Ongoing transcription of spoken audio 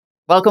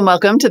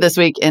Welcome to This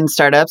Week in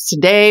Startups.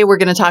 Today, we're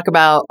going to talk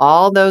about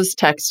all those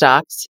tech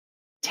stocks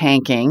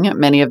tanking,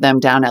 many of them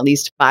down at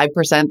least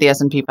 5%, the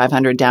S&P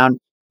 500 down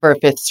for a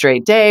fifth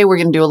straight day. We're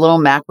going to do a little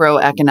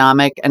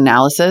macroeconomic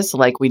analysis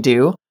like we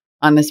do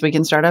on This Week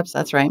in Startups.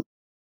 That's right.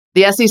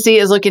 The SEC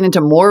is looking into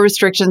more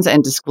restrictions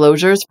and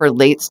disclosures for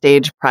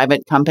late-stage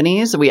private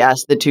companies. We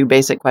asked the two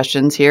basic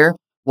questions here.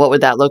 What would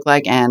that look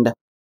like and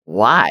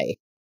why?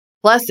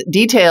 Plus,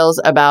 details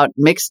about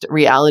mixed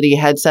reality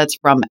headsets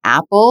from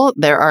Apple.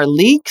 There are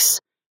leaks,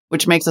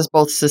 which makes us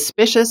both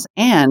suspicious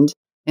and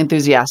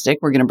enthusiastic.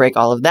 We're going to break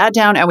all of that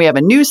down. And we have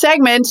a new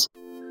segment,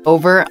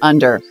 Over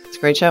Under. It's a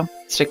great show.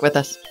 Stick with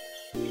us.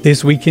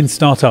 This Week in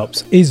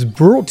Startups is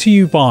brought to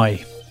you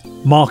by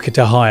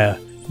Marketer Hire.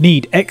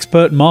 Need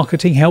expert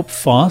marketing help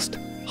fast?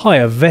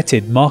 Hire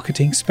vetted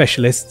marketing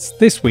specialists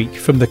this week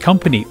from the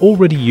company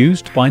already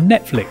used by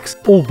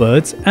Netflix,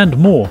 Allbirds, and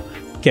more.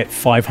 Get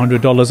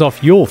 $500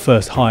 off your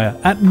first hire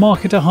at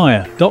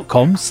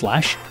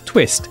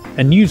marketerhire.com/twist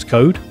and use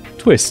code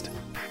TWIST.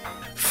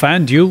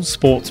 FanDuel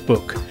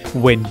Sportsbook.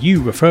 When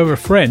you refer a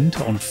friend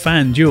on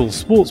FanDuel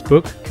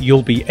Sportsbook,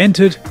 you'll be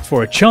entered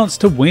for a chance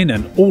to win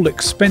an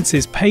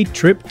all-expenses-paid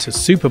trip to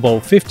Super Bowl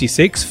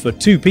 56 for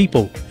two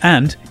people.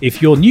 And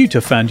if you're new to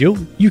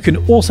FanDuel, you can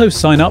also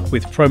sign up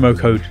with promo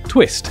code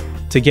TWIST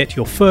to get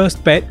your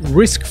first bet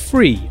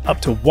risk-free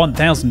up to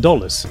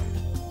 $1,000.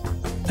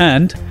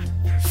 And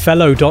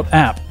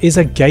Fellow.app is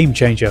a game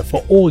changer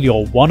for all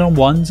your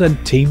one-on-ones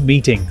and team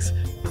meetings.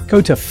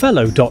 Go to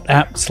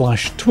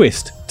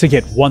fellow.app/twist to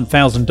get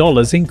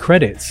 $1,000 in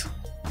credits.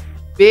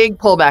 Big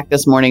pullback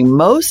this morning.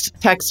 Most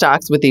tech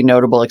stocks, with the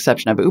notable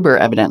exception of Uber,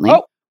 evidently,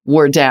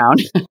 were down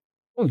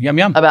Yum.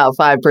 about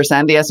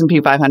 5%. The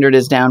S&P 500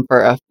 is down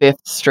for a fifth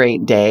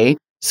straight day.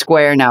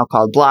 Square, now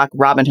called Block,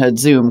 Robinhood,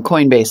 Zoom,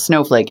 Coinbase,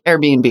 Snowflake,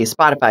 Airbnb,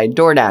 Spotify,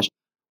 DoorDash.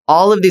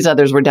 All of these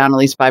others were down at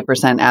least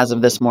 5% as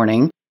of this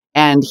morning.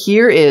 And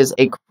here is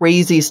a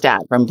crazy stat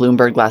from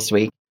Bloomberg last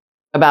week.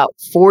 About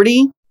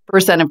 40%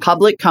 of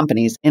public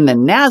companies in the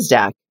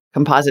NASDAQ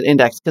composite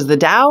index, because the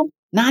Dow,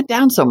 not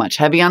down so much,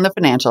 heavy on the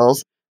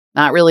financials,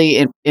 not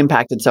really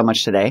impacted so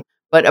much today.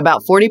 But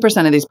about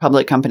 40% of these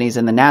public companies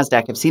in the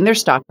NASDAQ have seen their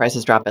stock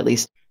prices drop at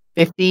least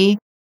 50%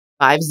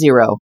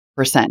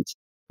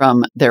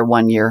 from their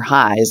one-year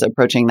highs,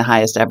 approaching the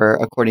highest ever,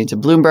 according to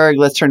Bloomberg.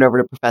 Let's turn it over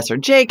to Professor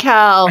J.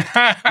 Cal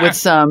with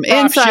some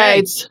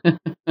insights.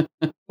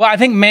 Well, I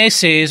think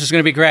Macy's is going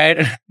to be great.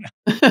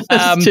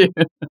 As to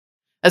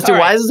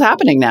why is this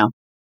happening now?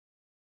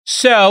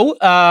 So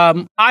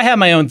I have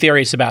my own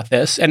theories about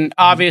this. And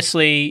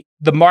obviously,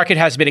 the market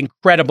has been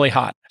incredibly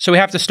hot. So we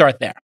have to start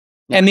there.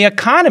 Yeah. And the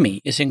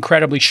economy is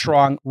incredibly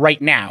strong right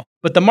now.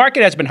 But the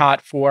market has been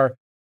hot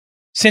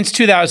since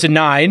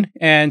 2009.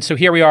 And so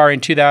here we are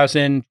in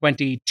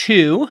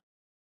 2022.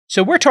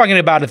 So we're talking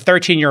about a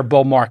 13-year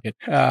bull market.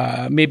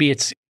 Maybe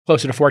it's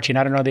closer to 14.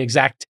 I don't know the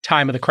exact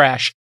time of the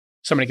crash.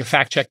 Somebody can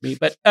fact check me.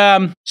 But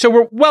so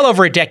we're well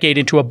over a decade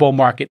into a bull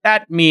market.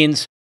 That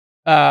means,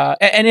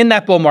 and in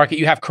that bull market,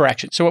 you have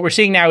correction. So what we're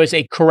seeing now is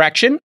a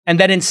correction. And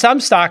then in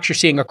some stocks, you're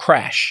seeing a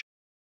crash.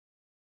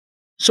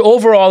 So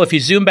overall, if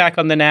you zoom back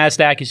on the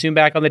NASDAQ, you zoom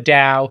back on the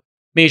Dow,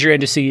 major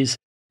indices,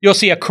 you'll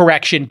see a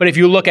correction. But if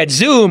you look at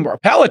Zoom or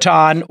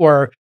Peloton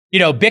or,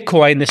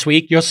 Bitcoin this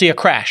week, you'll see a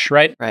crash,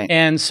 right? Right.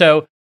 And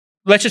so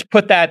let's just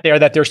put that there,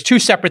 that there's two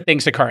separate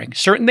things occurring.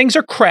 Certain things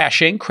are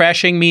crashing.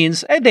 Crashing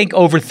means, I think,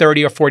 over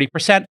 30 or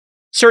 40%.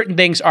 Certain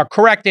things are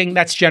correcting.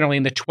 That's generally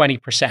in the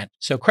 20%.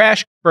 So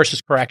crash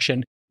versus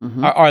correction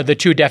are the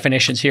two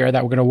definitions here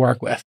that we're going to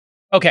work with.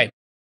 Okay.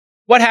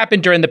 What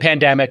happened during the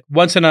pandemic?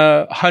 Once in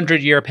a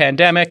 100-year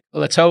pandemic,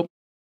 let's hope,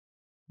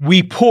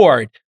 we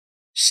poured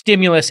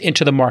stimulus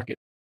into the market.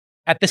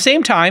 At the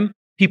same time,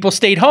 people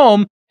stayed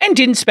home and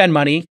didn't spend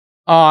money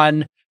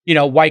on,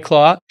 White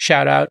Claw,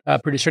 shout out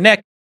producer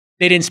Nick.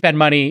 They didn't spend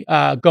money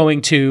going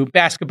to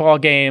basketball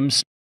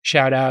games,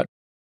 shout out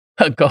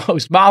go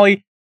host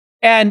Molly.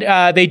 And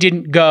they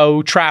didn't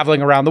go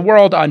traveling around the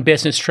world on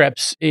business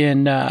trips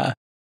in,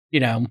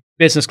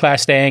 business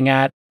class staying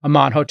at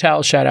Amman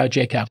Hotel, shout out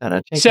J-Cal.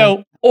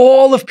 So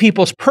all of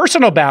people's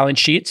personal balance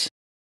sheets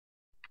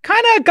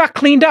kind of got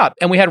cleaned up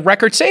and we had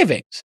record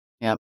savings.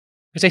 Yep.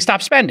 Because they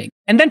stopped spending.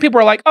 And then people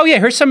were like, oh yeah,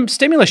 here's some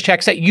stimulus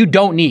checks that you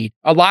don't need.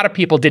 A lot of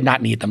people did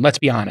not need them, let's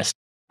be honest.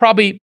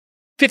 Probably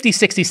 50,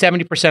 60,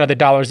 70% of the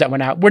dollars that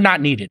went out were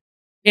not needed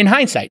in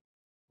hindsight.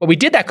 But we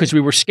did that because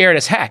we were scared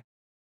as heck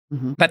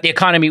that the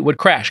economy would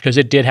crash, because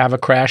it did have a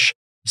crash.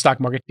 The stock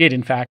market did,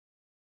 in fact,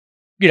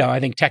 I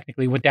think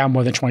technically went down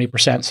more than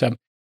 20%. So,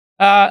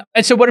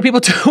 and so what do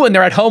people do when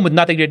they're at home with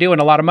nothing to do and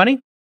a lot of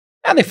money?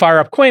 And they fire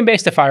up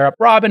Coinbase, they fire up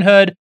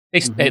Robinhood,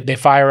 they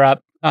fire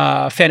up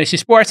fantasy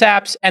sports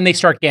apps, and they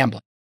start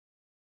gambling.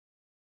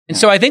 And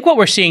so I think what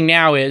we're seeing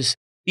now is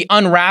the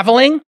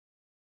unraveling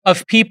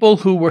of people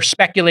who were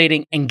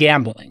speculating and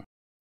gambling.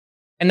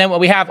 And then what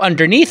we have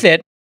underneath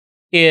it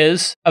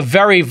is a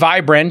very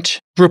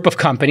vibrant group of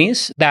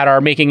companies that are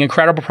making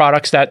incredible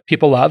products that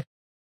people love,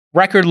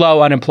 record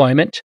low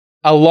unemployment,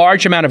 a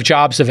large amount of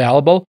jobs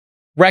available,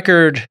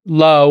 record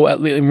low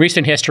in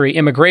recent history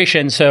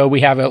immigration. So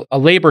we have a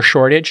labor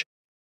shortage,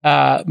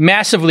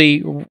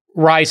 massively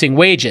rising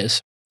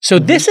wages. So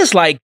this is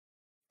like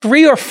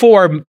 3 or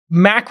 4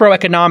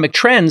 macroeconomic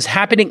trends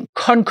happening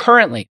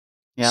concurrently.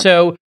 Yep.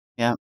 So,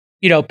 Yep.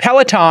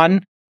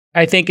 Peloton,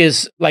 I think,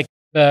 is like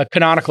the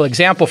canonical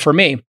example for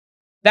me.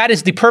 That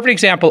is the perfect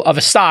example of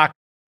a stock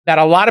that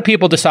a lot of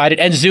people decided,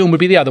 and Zoom would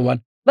be the other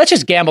one. Let's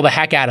just gamble the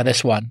heck out of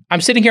this one.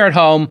 I'm sitting here at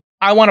home.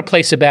 I want to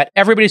place a bet.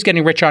 Everybody's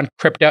getting rich on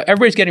crypto.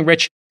 Everybody's getting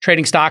rich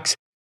trading stocks.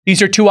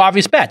 These are 2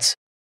 obvious bets.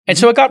 And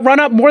so it got run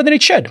up more than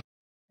it should.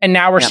 And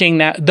now we're seeing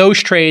that those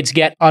trades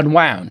get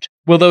unwound.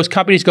 Will those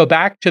companies go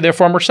back to their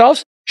former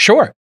selves?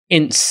 Sure.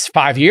 In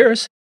 5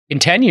 years, in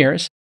 10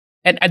 years.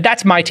 And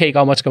that's my take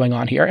on what's going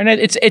on here. And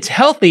it's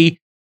healthy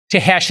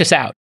to hash this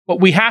out. But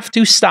we have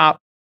to stop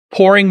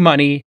pouring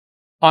money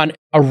on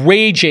a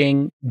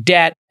raging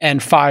debt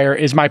and fire,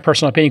 is my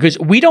personal opinion, because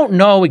we don't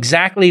know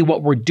exactly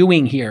what we're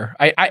doing here.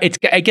 I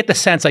get the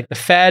sense like the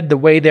Fed, the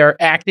way they're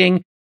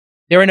acting,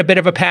 they're in a bit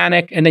of a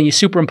panic. And then you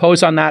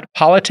superimpose on that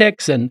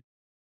politics and,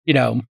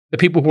 the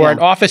people who are in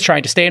office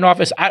trying to stay in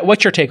office.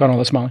 What's your take on all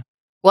this, Molly?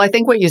 Well, I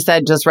think what you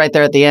said just right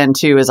there at the end,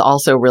 too, is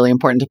also really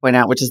important to point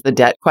out, which is the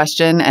debt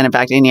question. And in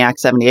fact, ENIAC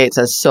 78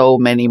 says so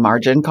many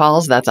margin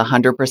calls. That's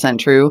 100%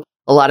 true.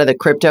 A lot of the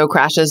crypto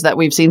crashes that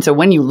we've seen. So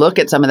when you look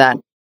at some of that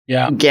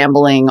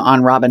gambling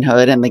on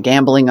Robinhood and the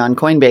gambling on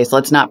Coinbase,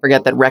 let's not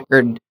forget that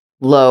record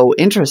low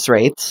interest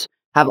rates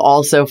have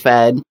also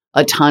fed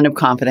a ton of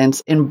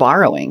confidence in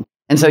borrowing.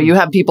 And so you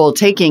have people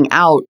taking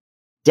out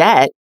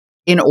debt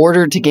in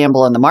order to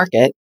gamble in the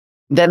market.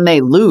 Then they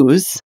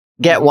lose,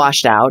 get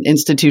washed out.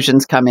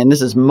 Institutions come in.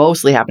 This is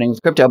mostly happening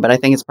with crypto, but I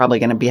think it's probably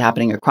going to be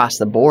happening across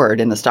the board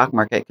in the stock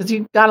market because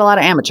you've got a lot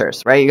of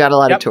amateurs, right? You got a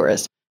lot of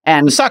tourists.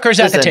 And the suckers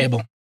at the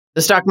table.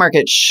 The stock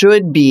market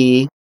should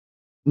be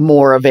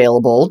more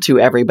available to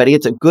everybody.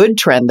 It's a good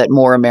trend that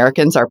more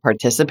Americans are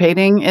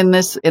participating in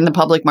this in the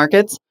public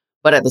markets.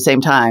 But at the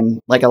same time,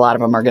 like a lot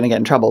of them are going to get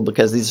in trouble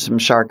because these are some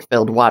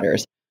shark-filled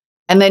waters.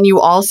 And then you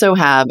also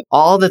have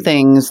all the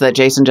things that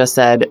Jason just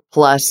said,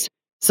 plus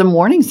some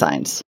warning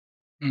signs.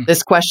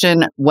 This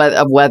question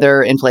of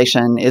whether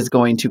inflation is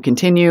going to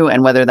continue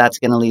and whether that's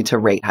going to lead to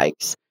rate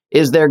hikes.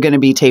 Is there going to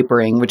be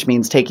tapering, which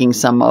means taking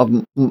some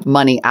of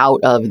money out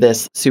of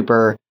this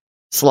super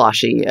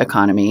sloshy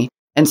economy?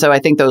 And so I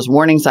think those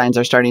warning signs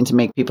are starting to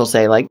make people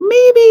say, like,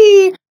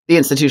 maybe the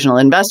institutional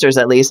investors,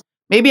 at least,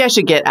 maybe I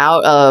should get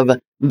out of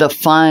the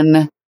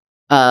fun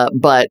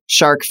but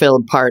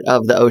shark-filled part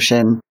of the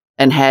ocean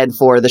and head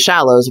for the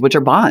shallows, which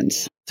are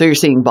bonds. So you're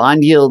seeing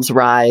bond yields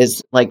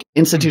rise, like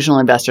institutional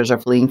investors are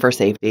fleeing for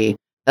safety.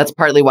 That's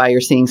partly why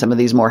you're seeing some of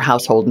these more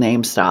household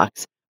name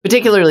stocks,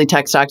 particularly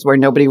tech stocks where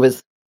nobody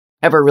was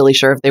ever really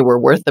sure if they were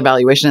worth the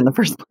valuation in the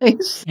first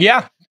place.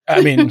 Yeah.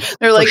 I mean,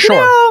 they're like,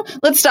 no,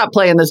 let's stop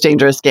playing this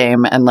dangerous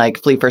game and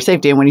like flee for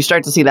safety. And when you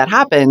start to see that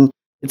happen,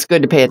 it's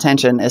good to pay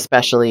attention,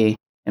 especially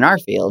in our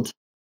field,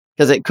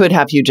 because it could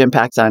have huge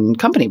impacts on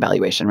company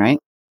valuation, right?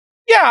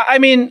 Yeah. I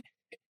mean,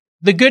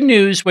 the good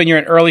news when you're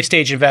an early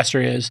stage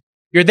investor is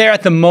you're there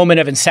at the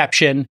moment of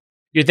inception.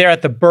 You're there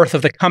at the birth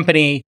of the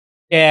company.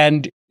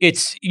 And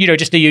it's,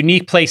 just a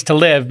unique place to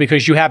live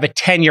because you have a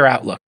 10-year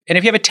outlook. And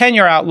if you have a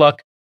 10-year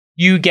outlook,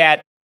 you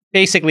get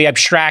basically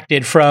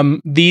abstracted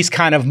from these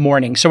kind of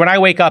mornings. So when I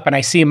wake up and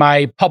I see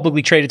my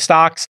publicly traded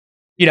stocks,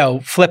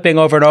 flipping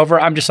over and over,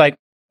 I'm just like,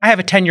 I have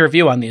a 10-year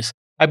view on these.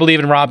 I believe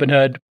in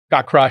Robinhood,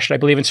 got crushed. I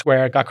believe in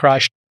Square, got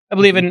crushed. I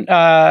believe in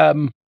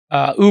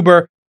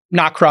Uber,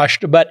 not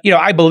crushed. But,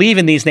 I believe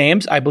in these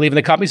names. I believe in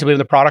the companies. I believe in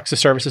the products, the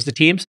services, the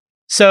teams.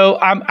 So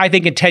I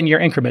think in 10-year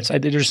increments.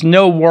 There's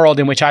no world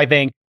in which I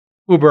think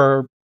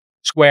Uber,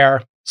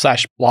 Square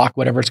 / Block,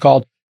 whatever it's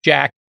called,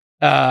 Jack,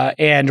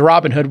 and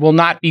Robinhood will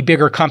not be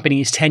bigger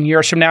companies 10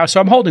 years from now. So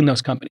I'm holding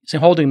those companies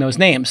and holding those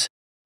names.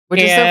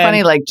 Which is so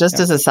funny, like just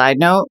as a side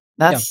note,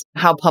 that's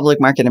how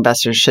public market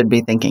investors should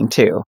be thinking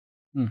too.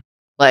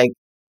 Like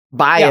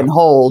buy and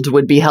hold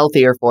would be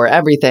healthier for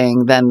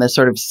everything than the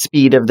sort of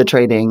speed of the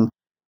trading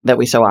that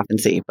we so often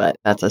see. But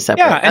that's a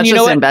separate, that's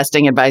just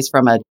investing advice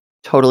from a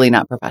totally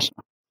not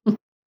professional.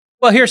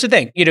 Well, here's the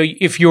thing.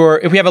 If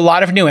we have a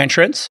lot of new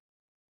entrants,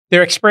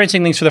 they're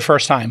experiencing things for the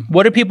first time.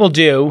 What do people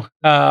do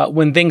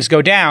when things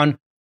go down?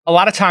 A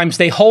lot of times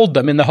they hold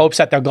them in the hopes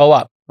that they'll go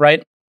up,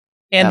 right?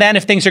 And then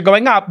if things are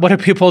going up, what do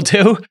people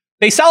do?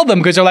 They sell them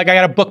because they're like, I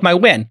got to book my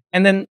win.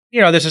 And then,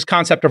 there's this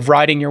concept of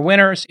riding your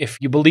winners. If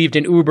you believed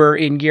in Uber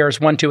in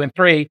years 1, 2, and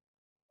 3,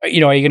 are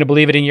you going to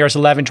believe it in years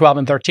 11, 12,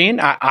 and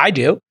 13? I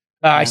do.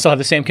 I still have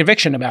the same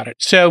conviction about it.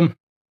 So,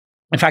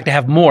 in fact, I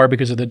have more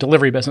because of the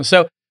delivery business.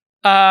 So,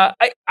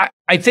 I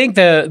think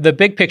the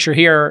big picture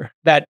here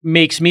that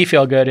makes me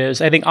feel good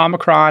is I think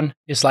Omicron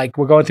is like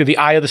we're going through the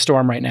eye of the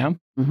storm right now.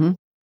 Mm-hmm.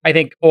 I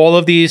think all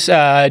of these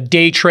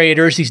day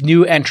traders, these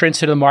new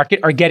entrants into the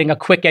market are getting a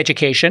quick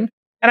education.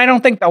 And I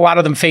don't think a lot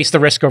of them face the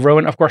risk of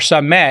ruin. Of course,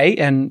 some may.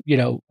 And,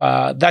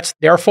 that's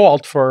their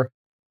fault for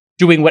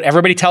doing what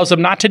everybody tells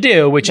them not to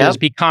do, which is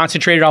be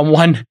concentrated on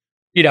one,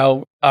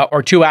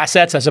 or two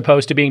assets as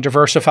opposed to being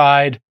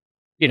diversified,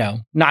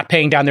 not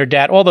paying down their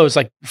debt, all those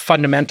like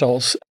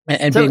fundamentals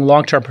and being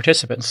long-term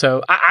participants.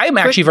 So I'm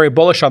actually very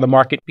bullish on the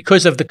market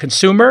because of the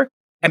consumer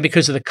and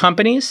because of the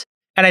companies.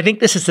 And I think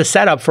this is the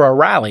setup for a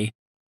rally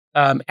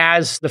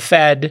as the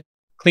Fed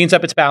cleans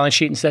up its balance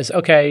sheet and says,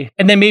 okay,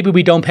 and then maybe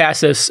we don't pass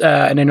this.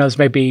 And I know this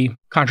might be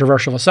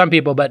controversial for some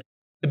people, but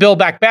the Build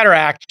Back Better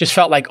Act just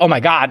felt like, oh my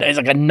God, it's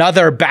like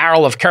another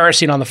barrel of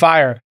kerosene on the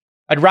fire.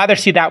 I'd rather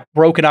see that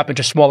broken up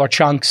into smaller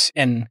chunks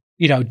and,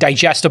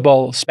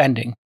 digestible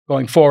spending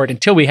going forward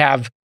until we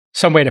have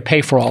some way to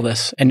pay for all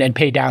this and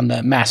pay down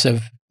the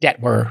massive debt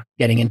we're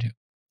getting into.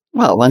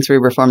 Well, once we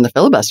reform the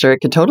filibuster, it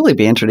could totally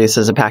be introduced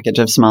as a package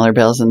of smaller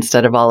bills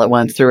instead of all at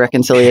once through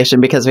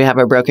reconciliation because we have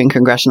a broken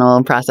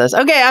congressional process.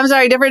 Okay, I'm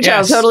sorry, different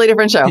show, totally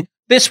different show.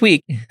 This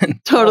week.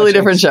 Totally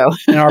different show.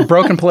 In our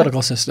broken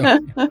political system.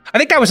 I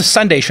think that was a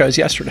Sunday shows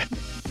yesterday.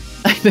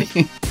 I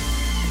think.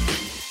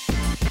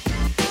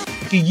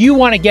 Do you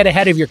want to get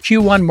ahead of your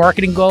Q1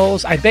 marketing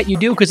goals? I bet you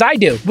do, because I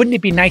do. Wouldn't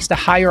it be nice to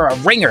hire a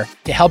ringer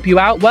to help you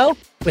out? Well,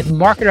 with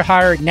Marketer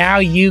Hire, now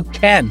you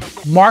can.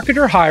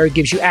 Marketer Hire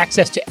gives you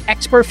access to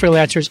expert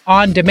freelancers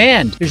on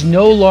demand. There's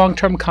no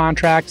long-term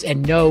contracts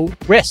and no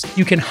risk.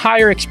 You can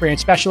hire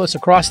experienced specialists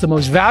across the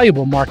most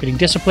valuable marketing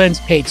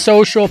disciplines: paid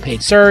social,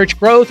 paid search,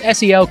 growth,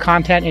 SEO,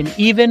 content, and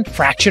even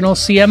fractional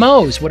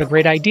CMOs. What a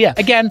great idea.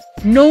 Again,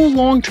 no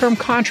long-term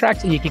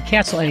contracts and you can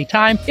cancel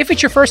anytime. If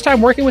it's your first time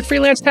working with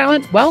freelance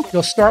talent, well,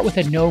 you'll start with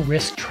a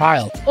no-risk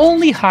trial.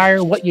 Only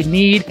hire what you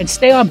need and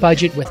stay on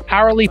budget with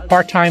hourly,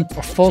 part-time,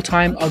 or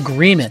full-time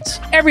agreements.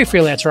 Every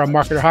freelancer on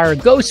Marketer Hire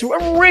goes through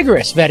a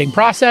rigorous vetting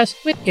process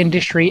with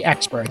industry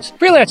experts.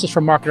 Freelancers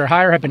from Marketer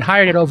Hire have been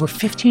hired at over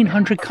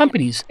 1,500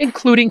 companies,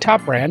 including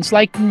top brands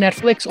like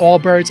Netflix,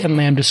 Allbirds, and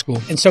Lambda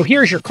School. And so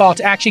here's your call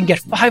to action.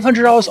 Get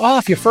 $500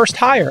 off your first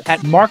hire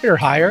at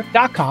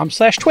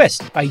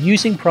marketerhire.com/twist by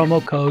using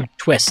promo code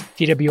TWIST,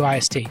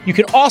 T-W-I-S-T. You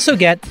can also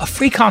get a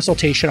free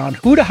consultation on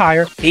who to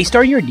hire based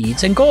on your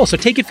needs and goals. So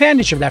take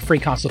advantage of that free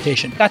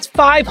consultation. That's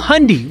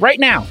 $500 right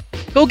now.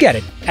 Go get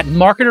it at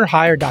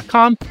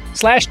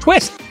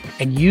marketerhire.com/twist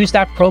and use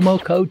that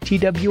promo code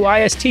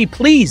TWIST,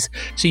 please,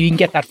 so you can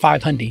get that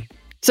 $500.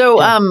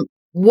 So,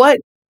 what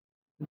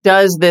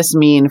does this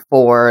mean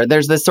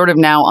there's this sort of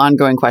now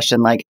ongoing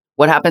question, like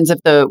what happens if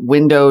the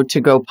window to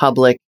go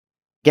public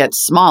gets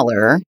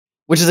smaller,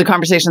 which is a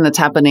conversation that's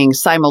happening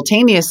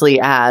simultaneously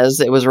as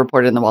it was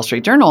reported in the Wall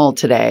Street Journal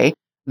today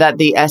that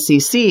the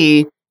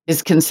SEC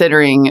is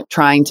considering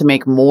trying to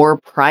make more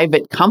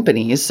private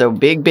companies, so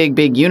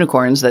big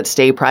unicorns that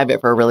stay private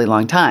for a really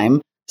long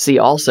time. See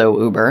also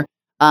Uber.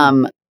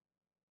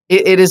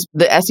 It is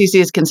the SEC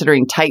is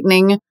considering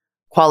tightening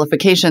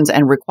qualifications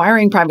and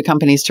requiring private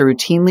companies to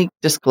routinely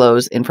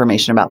disclose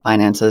information about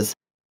finances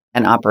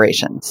and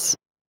operations.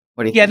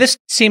 What do you think? Yeah, this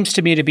seems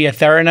to me to be a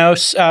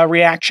Theranos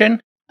reaction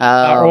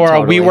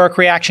Totally. a WeWork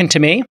reaction to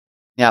me.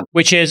 Yeah.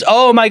 Which is,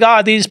 oh my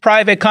God, these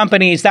private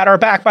companies that are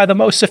backed by the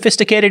most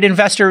sophisticated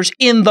investors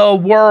in the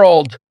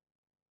world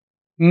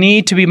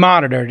need to be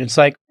monitored. It's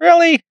like,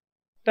 really?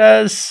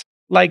 Does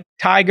like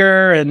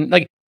Tiger and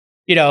and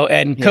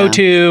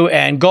Coatue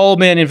and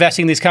Goldman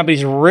investing in these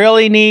companies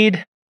really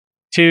need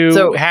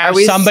to have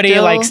somebody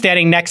like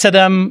standing next to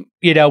them,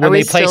 when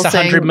they place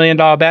 $100 million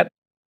bet?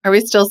 Are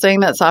we still saying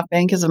that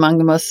SoftBank is among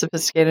the most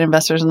sophisticated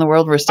investors in the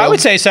world? I would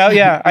say so.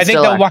 Yeah. I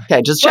think they'll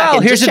okay, just checking.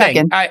 Well, here's the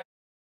thing.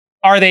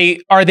 Are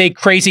they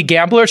crazy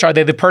gamblers? Are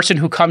they the person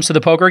who comes to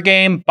the poker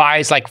game,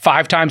 buys like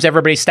 5 times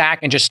everybody's stack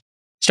and just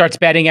starts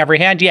betting every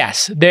hand?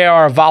 Yes, they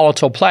are a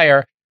volatile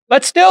player,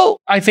 but still,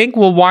 I think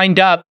will wind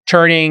up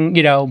turning,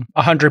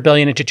 $100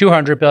 billion into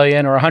 $200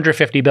 billion or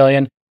 $150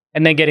 billion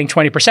and then getting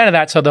 20% of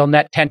that. So they'll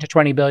net 10 to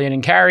 20 billion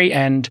in carry.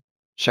 And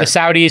the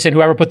Saudis and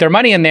whoever put their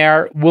money in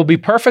there will be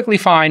perfectly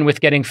fine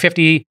with getting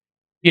 50,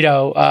 a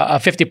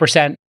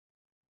 50%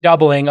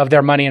 doubling of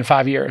their money in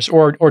 5 years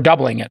or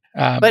doubling it.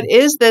 But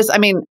is this,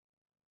 I'm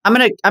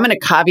gonna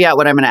caveat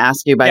what I'm gonna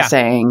ask you by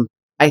saying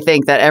I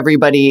think that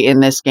everybody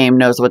in this game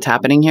knows what's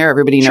happening here.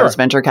 Everybody knows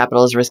venture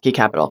capital is risky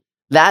capital.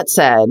 That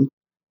said,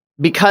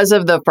 because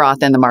of the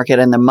froth in the market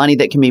and the money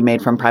that can be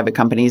made from private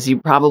companies,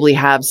 you probably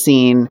have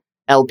seen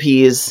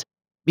LPs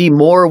be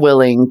more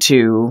willing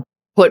to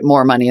put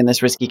more money in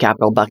this risky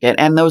capital bucket.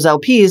 And those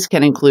LPs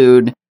can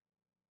include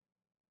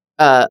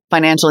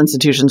financial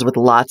institutions with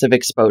lots of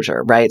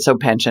exposure, right? So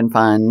pension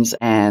funds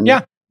and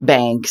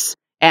banks.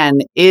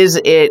 And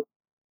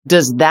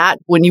does that,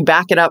 when you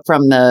back it up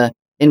from the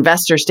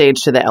investor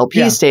stage to the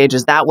LP stage,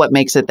 is that what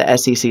makes it the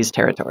SEC's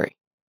territory?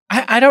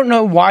 I don't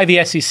know why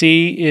the SEC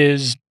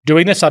is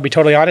doing this. I'll be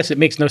totally honest. It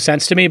makes no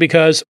sense to me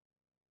because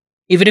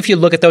even if you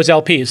look at those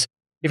LPs,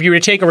 if you were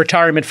to take a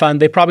retirement fund,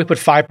 they probably put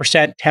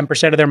 5%,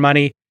 10% of their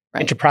money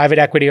into private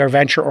equity or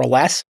venture or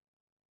less.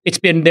 It's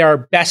been their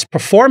best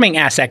performing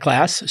asset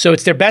class. So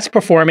it's their best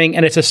performing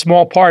and it's a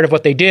small part of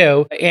what they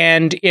do.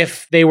 And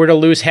if they were to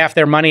lose half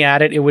their money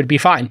at it, it would be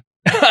fine.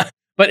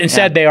 But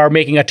instead, they are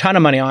making a ton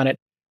of money on it.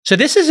 So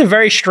this is a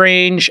very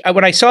strange,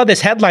 when I saw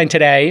this headline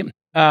today,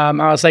 I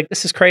was like,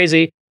 this is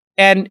crazy.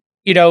 And,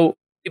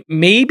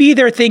 maybe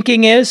their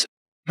thinking is,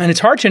 and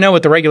it's hard to know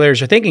what the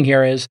regulators are thinking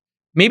here is,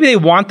 maybe they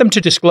want them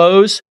to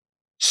disclose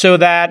so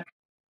that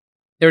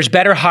there's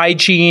better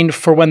hygiene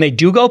for when they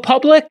do go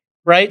public,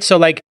 right? So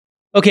like,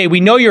 okay, we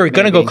know you're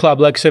going to go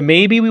public, so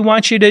maybe we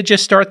want you to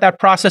just start that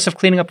process of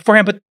cleaning up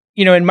beforehand. But,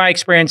 in my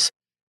experience,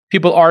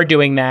 people are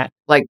doing that.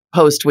 Like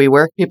post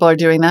WeWork, people are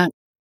doing that?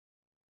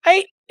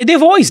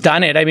 They've always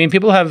done it. I mean,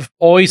 people have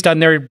always done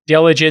their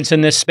diligence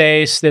in this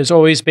space. There's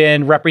always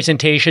been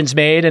representations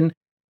made, and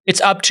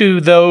it's up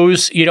to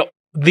those,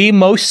 the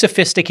most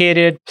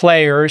sophisticated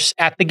players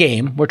at the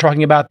game. We're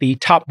talking about the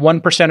top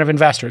 1% of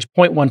investors,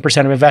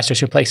 0.1% of investors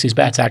who place these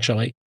bets,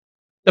 actually.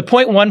 The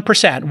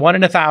 0.1%, 1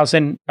 in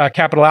 1,000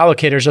 capital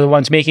allocators are the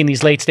ones making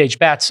these late stage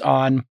bets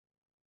on,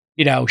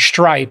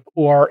 Stripe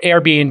or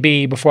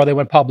Airbnb before they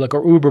went public,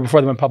 or Uber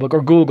before they went public,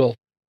 or Google.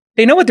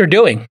 They know what they're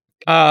doing.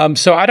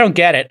 So I don't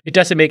get it. It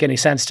doesn't make any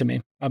sense to me.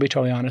 I'll be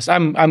totally honest.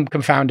 I'm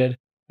confounded.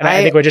 And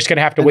I think we're just going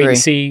to have to wait and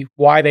see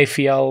why they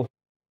feel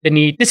the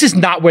need. This is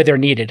not where they're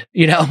needed,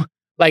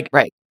 Like,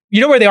 right.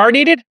 You know where they are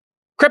needed?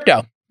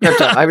 Crypto.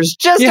 I was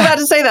just about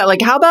to say that.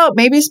 Like, how about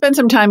maybe spend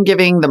some time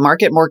giving the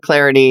market more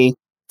clarity,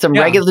 some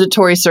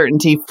regulatory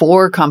certainty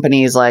for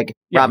companies like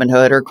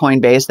Robinhood or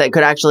Coinbase that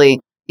could actually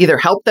either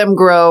help them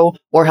grow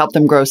or help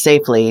them grow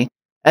safely,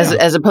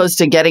 as opposed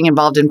to getting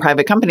involved in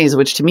private companies,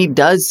 which to me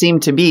does seem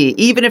to be,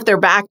 even if they're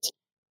backed,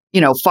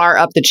 far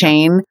up the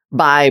chain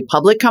by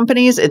public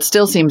companies, it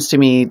still seems to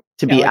me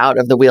to be out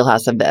of the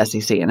wheelhouse of the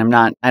SEC. And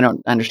I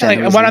don't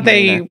understand. Why don't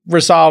they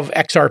resolve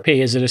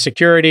XRP? Is it a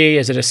security?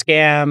 Is it a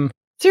scam?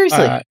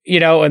 Seriously.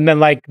 And then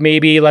like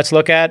maybe let's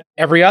look at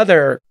every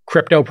other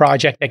crypto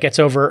project that gets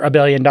over $1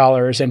 billion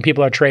and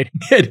people are trading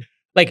it.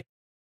 Like,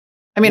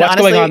 what's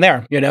honestly, going on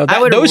there?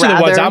 Those are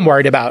the ones I'm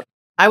worried about.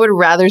 I would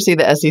rather see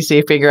the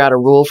SEC figure out a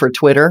rule for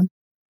Twitter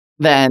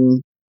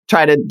than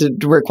try to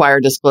require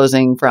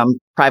disclosing from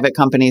private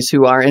companies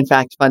who are, in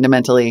fact,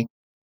 fundamentally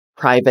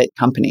private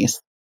companies.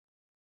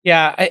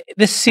 Yeah,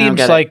 this seems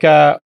like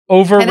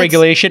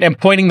over-regulation and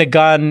pointing the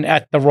gun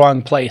at the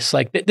wrong place.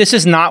 Like, this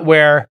is not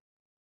where,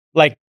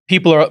 like,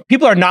 people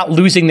are not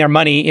losing their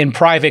money in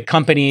private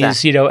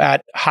companies,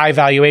 at high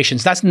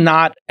valuations. That's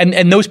not,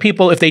 and those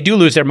people, if they do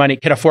lose their money,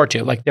 can afford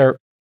to. Like, they're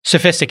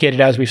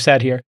sophisticated, as we've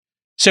said here.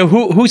 So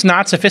who's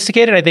not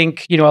sophisticated? I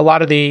think, a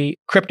lot of the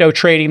crypto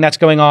trading that's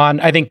going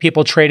on, I think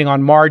people trading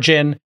on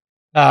margin,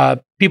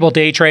 people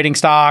day trading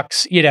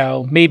stocks,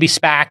 maybe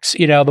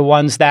SPACs, the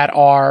ones that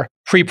are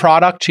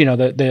pre-product,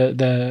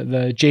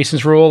 the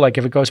Jason's rule, like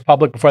if it goes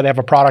public before they have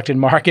a product in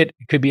market,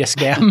 it could be a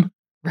scam.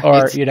 Right.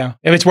 Or,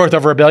 if it's worth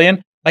over $1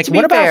 billion, like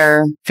what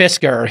about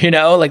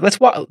Fisker, like let's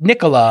watch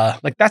Nikola,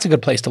 like that's a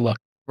good place to look.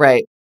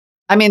 Right.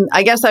 I mean,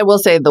 I guess I will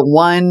say the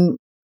one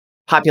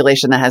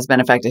population that has been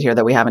affected here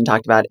that we haven't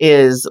talked about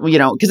is,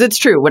 because it's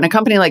true, when a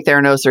company like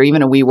Theranos or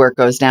even a WeWork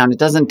goes down, it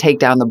doesn't take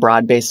down the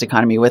broad-based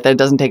economy with it. It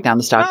doesn't take down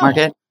the stock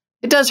market.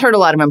 It does hurt a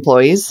lot of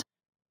employees.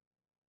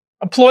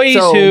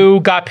 Who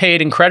got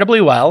paid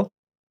incredibly well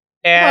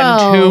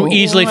and who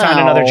easily found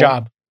another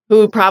job.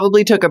 Who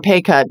probably took a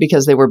pay cut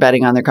because they were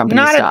betting on their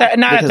company's stock.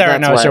 Not at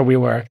Theranos or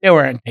WeWork. They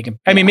weren't taking,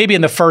 I mean, maybe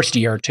in the first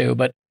year or two,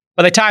 but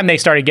by the time they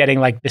started getting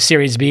like the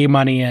Series B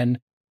money in,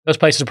 those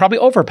places are probably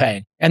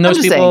overpaying. And those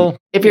people, saying,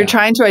 if you're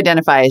trying to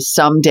identify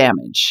some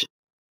damage,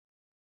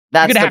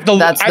 that's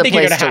the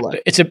place to look.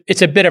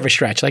 It's a bit of a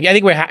stretch. Like I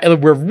think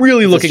we're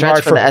really looking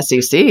hard for the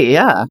SEC.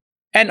 Yeah.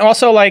 And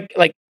also like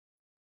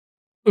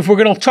if we're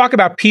going to talk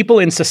about people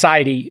in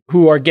society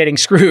who are getting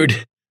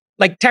screwed,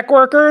 like tech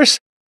workers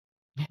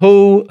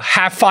who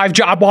have 5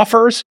 job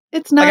offers.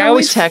 It's not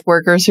always tech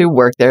workers who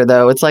work there,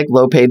 though. It's like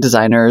low-paid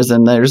designers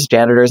and there's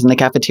janitors in the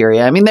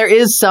cafeteria. I mean, there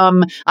is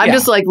some,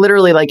 just like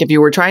literally like if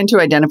you were trying to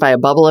identify a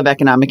bubble of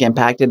economic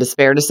impact, it is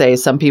fair to say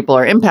some people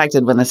are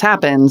impacted when this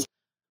happens.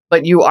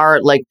 But you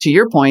are, like, to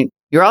your point,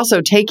 you're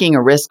also taking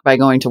a risk by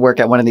going to work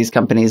at one of these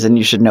companies, and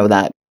you should know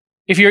that.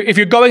 If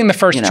you're going in the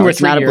first 2 or 3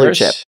 years. Not a blue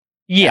chip.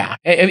 Yeah.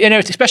 And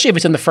especially if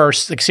it's in the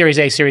first, like Series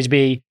A, Series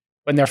B,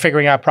 when they're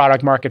figuring out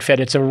product market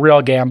fit, it's a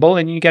real gamble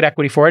and you get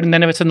equity for it. And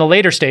then if it's in the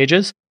later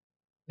stages,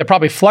 they're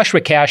probably flush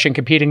with cash and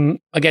competing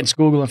against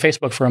Google and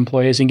Facebook for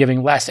employees and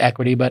giving less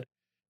equity. But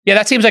yeah,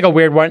 that seems like a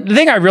weird one. The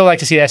thing I really like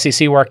to see the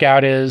SEC work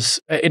out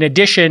is, in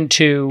addition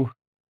to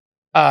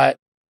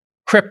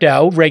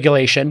crypto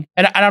regulation,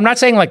 and I'm not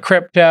saying like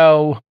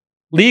crypto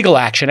legal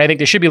action. I think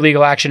there should be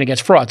legal action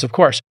against frauds, of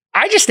course.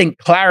 I just think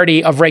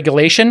clarity of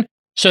regulation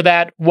so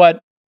that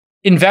what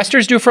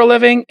investors do for a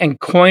living and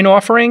coin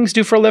offerings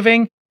do for a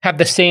living have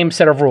the same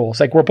set of rules.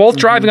 Like we're both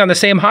driving on the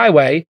same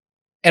highway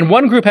and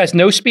one group has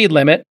no speed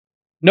limit,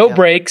 no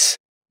brakes,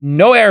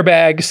 no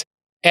airbags,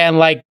 and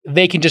like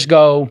they can just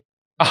go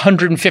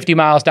 150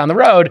 miles down the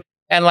road.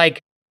 And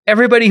like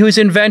everybody who's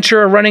in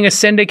venture or running a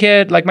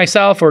syndicate like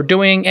myself or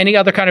doing any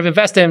other kind of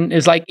investing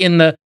is like in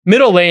the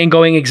middle lane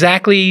going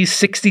exactly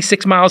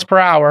 66 miles per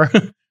hour.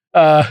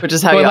 Which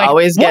is how you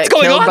always get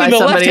killed by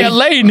somebody. Left-hand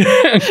lane?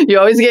 You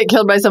always get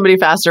killed by somebody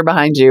faster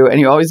behind you, and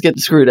you always get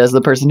screwed as the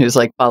person who's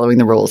like following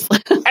the rules.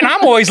 And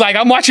I'm always like,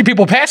 I'm watching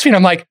people pass me, and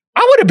I'm like,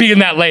 I want to be in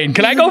that lane.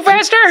 Can I go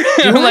faster?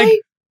 I'm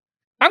like,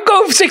 I'm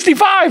going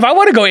 65. I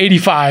want to go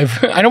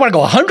 85. I don't want to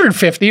go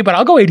 150, but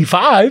I'll go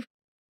 85.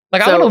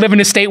 Like, I want to live in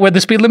a state where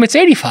the speed limit's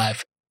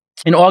 85.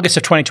 In August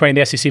of 2020,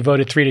 the SEC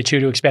voted 3-2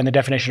 to expand the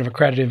definition of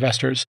accredited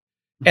investors.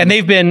 And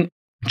they've been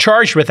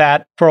charged with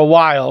that for a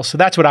while. So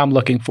that's what I'm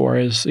looking for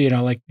is,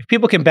 like if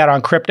people can bet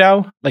on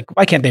crypto, like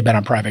why can't they bet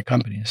on private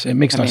companies? It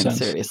makes no sense.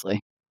 Seriously.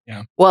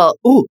 Yeah. Well,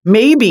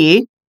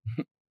 maybe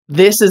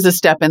this is a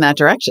step in that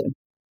direction.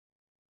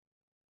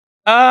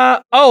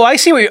 I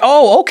see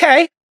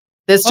okay.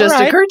 This just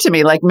occurred to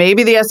me. Like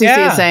maybe the SEC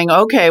is saying,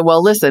 okay,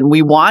 well, listen,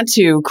 we want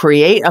to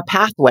create a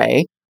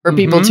pathway for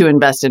people to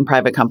invest in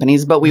private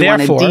companies, but we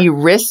want to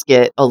de-risk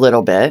it a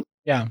little bit.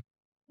 Yeah.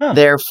 Huh.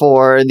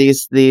 Therefore,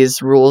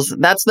 these rules,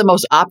 that's the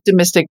most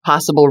optimistic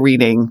possible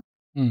reading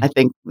I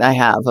think I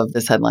have of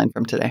this headline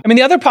from today. I mean,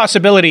 the other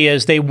possibility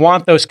is they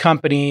want those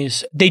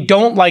companies, they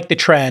don't like the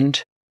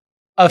trend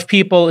of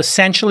people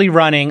essentially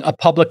running a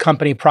public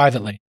company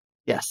privately.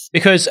 Yes.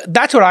 Because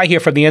that's what I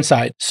hear from the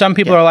inside. Some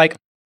people are like,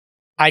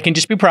 I can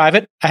just be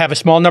private. I have a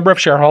small number of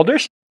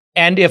shareholders.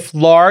 And if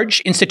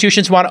large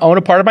institutions want to own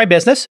a part of my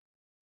business,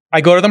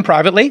 I go to them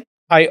privately.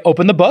 I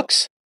open the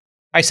books.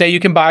 I say, you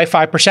can buy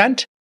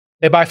 5%.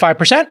 They buy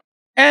 5%.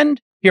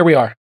 And here we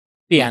are,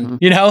 the end,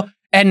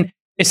 And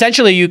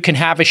essentially, you can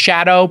have a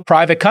shadow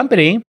private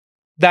company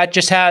that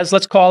just has,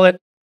 let's call it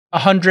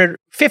 100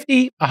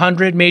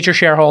 major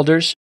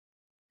shareholders.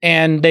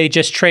 And they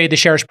just trade the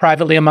shares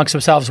privately amongst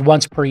themselves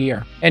once per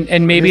year.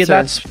 And maybe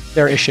that's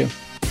their issue.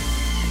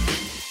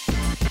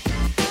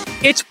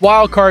 It's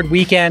wildcard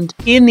weekend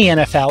in the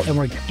NFL, and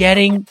we're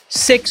getting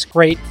 6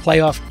 great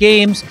playoff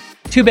games.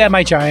 Too bad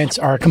my Giants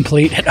are a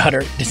complete and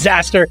utter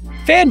disaster.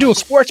 FanDuel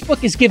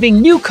Sportsbook is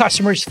giving new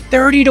customers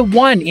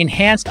 30-1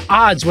 enhanced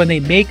odds when they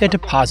make a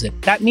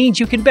deposit. That means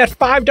you can bet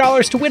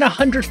 $5 to win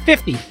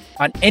 $150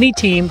 on any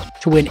team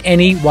to win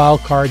any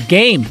wildcard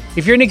game.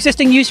 If you're an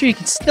existing user, you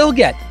can still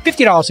get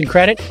 $50 in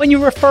credit when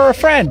you refer a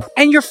friend,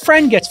 and your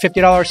friend gets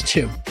 $50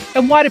 too.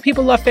 And why do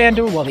people love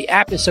FanDuel? Well, the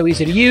app is so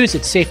easy to use,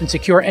 it's safe and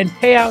secure, and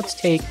payouts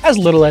take as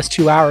little as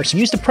 2 hours.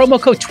 Use the promo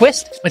code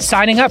TWIST when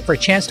signing up for a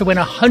chance to win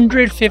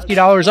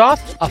 $150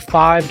 off a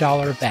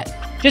 $5 bet.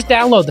 Just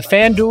download the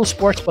FanDuel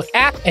Sportsbook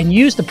app and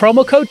use the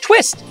promo code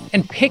TWIST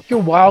and pick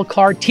your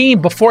wildcard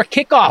team before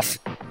kickoff.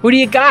 Who do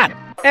you got?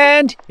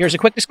 And here's a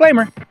quick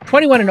disclaimer.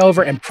 21 and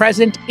over and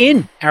present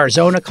in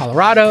Arizona,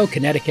 Colorado,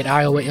 Connecticut,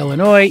 Iowa,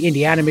 Illinois,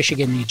 Indiana,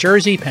 Michigan, New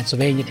Jersey,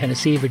 Pennsylvania,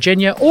 Tennessee,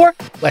 Virginia, or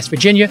West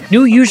Virginia.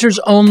 New users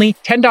only.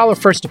 $10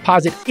 first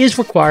deposit is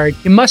required.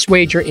 You must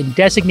wager in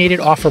designated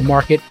offer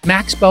market.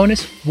 Max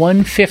bonus,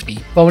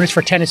 $150. Bonus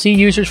for Tennessee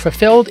users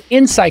fulfilled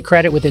in site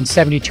credit within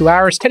 72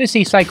 hours.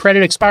 Tennessee site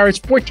credit expires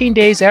 14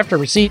 days after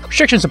receipt.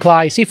 Restrictions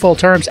apply. See full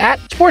terms at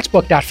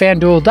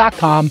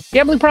sportsbook.fanduel.com.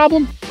 Gambling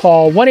problem?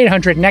 Call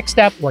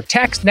 1-800-NEXT-STEP or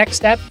text Next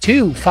Step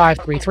to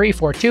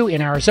 53342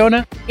 in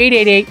Arizona,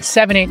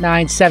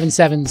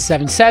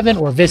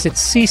 888-789-7777, or visit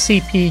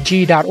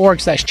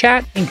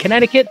ccpg.org/chat in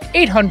Connecticut,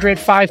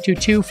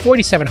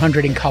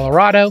 800-522-4700 in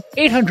Colorado,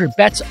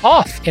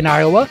 800-BETS-OFF in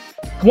Iowa,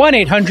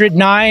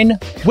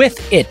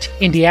 1-800-9-WITH-IT,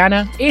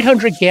 Indiana,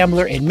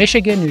 800-GAMBLER in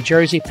Michigan, New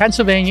Jersey,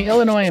 Pennsylvania,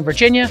 Illinois, and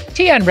Virginia,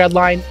 TN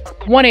Redline,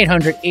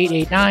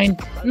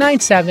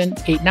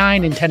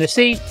 1-800-889-9789 in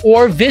Tennessee,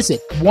 or visit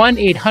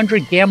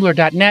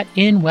 1-800-GAMBLER.net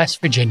in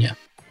West Virginia.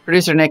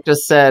 Producer Nick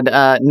just said,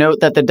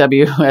 note that the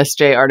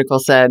WSJ article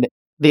said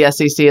the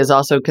SEC is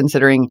also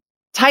considering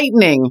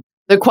tightening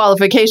the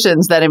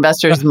qualifications that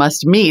investors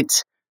must meet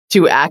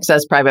to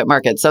access private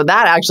markets. So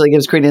that actually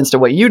gives credence to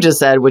what you just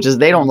said, which is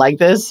they don't like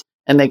this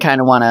and they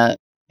kind of want to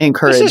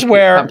encourage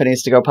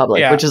companies to go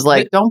public, which is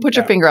like, don't put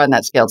your finger on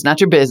that scale. It's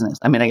not your business.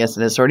 I mean, I guess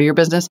it is sort of your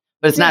business,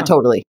 but it's not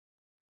totally.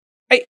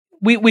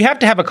 We have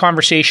to have a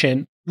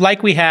conversation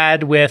like we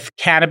had with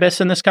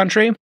cannabis in this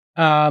country,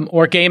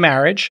 or gay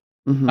marriage,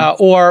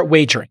 or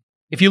wagering.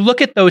 If you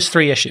look at those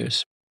 3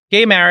 issues,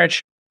 gay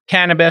marriage,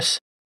 cannabis,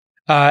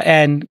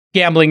 and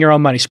gambling your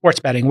own money, sports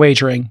betting,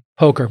 wagering,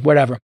 poker,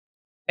 whatever,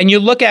 and you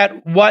look at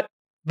how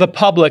the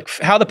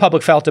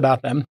public felt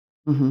about them,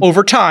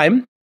 over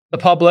time, the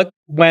public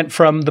went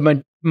from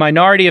the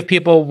minority of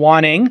people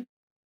wanting,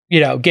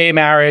 gay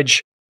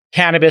marriage,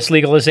 cannabis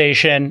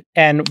legalization,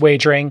 and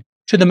wagering,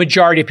 to the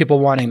majority of people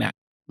wanting that.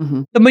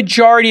 The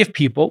majority of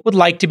people would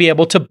like to be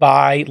able to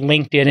buy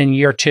LinkedIn in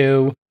year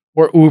 2,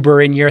 or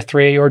Uber in year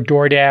 3, or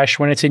DoorDash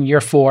when it's in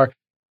year 4.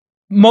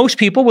 Most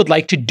people would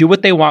like to do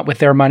what they want with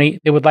their money.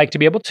 They would like to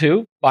be able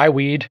to buy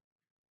weed,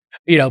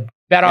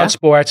 bet on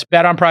sports,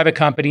 bet on private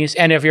companies,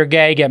 and if you're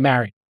gay, get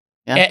married.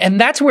 Yeah. And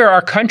that's where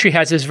our country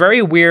has this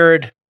very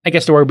weird, I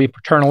guess the word would be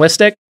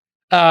paternalistic,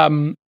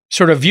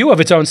 sort of view of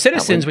its own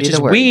citizens, which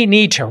is we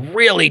need to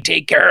really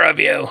take care of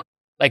you.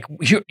 Like,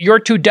 you're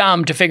too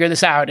dumb to figure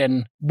this out,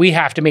 and we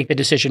have to make the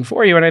decision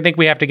for you. And I think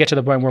we have to get to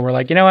the point where we're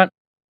like, you know what?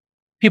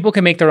 People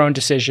can make their own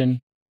decision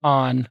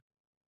on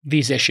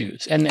these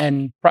issues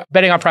and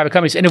betting on private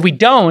companies. And if we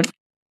don't,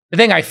 the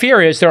thing I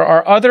fear is there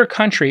are other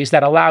countries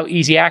that allow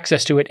easy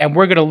access to it, and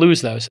we're going to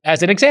lose those.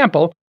 As an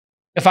example,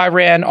 if I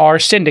ran our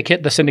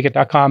syndicate,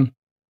 thesyndicate.com,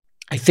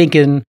 I think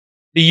in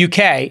the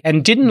UK,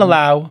 and didn't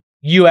allow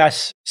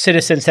US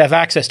citizens to have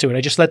access to it,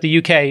 I just let the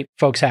UK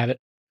folks have it,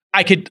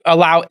 I could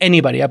allow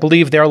anybody. I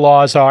believe their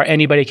laws are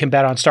anybody can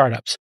bet on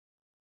startups.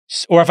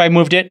 Or if I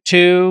moved it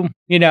to,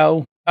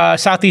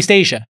 Southeast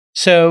Asia.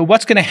 So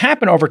what's going to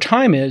happen over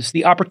time is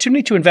the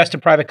opportunity to invest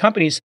in private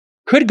companies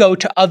could go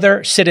to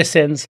other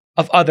citizens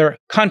of other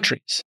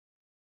countries.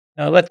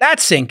 Now, let that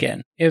sink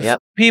in. If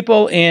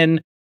people in,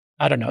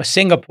 I don't know,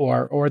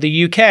 Singapore or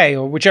the UK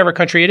or whichever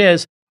country it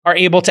is are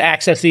able to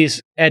access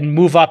these and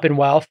move up in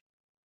wealth,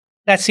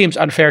 that seems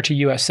unfair to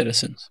U.S.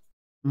 citizens.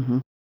 Mm-hmm.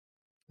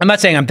 I'm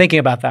not saying I'm thinking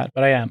about that,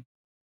 but I am.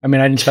 I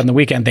mean, I didn't spend the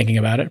weekend thinking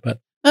about it, but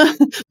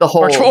the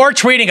whole or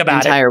tweeting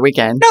about entire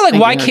weekend. No,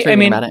 like why can't I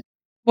mean?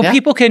 Well,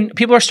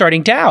 people are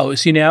starting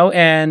DAOs,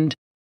 and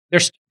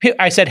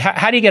I said,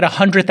 how do you get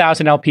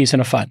 100,000 LPs in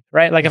a fund,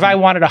 right? Like if I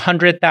wanted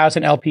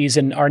 100,000 LPs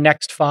in our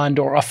next fund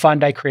or a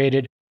fund I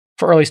created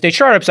for early stage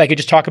startups, I could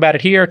just talk about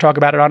it here, talk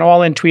about it on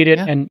All In, tweet it,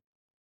 and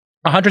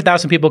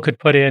 100,000 people could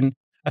put in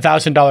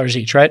 $1,000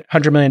 each, right?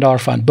 $100 million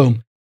fund,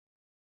 boom.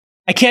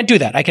 I can't do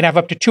that. I can have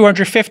up to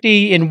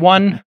 250 in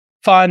one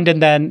fund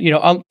and then,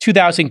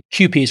 2,000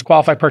 QPs,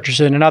 qualified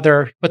purchasers in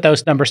another, put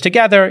those numbers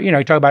together, you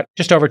talk about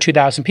just over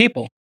 2,000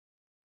 people.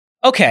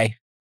 Okay.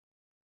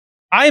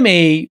 I'm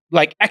a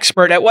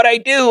expert at what I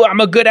do. I'm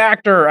a good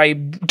actor. I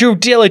do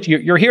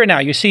diligence. You're here now.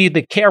 You see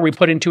the care we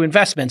put into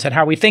investments and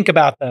how we think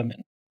about them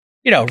and,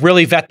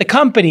 really vet the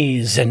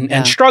companies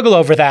and struggle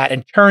over that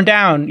and turn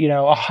down,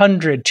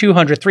 100,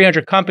 200,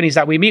 300 companies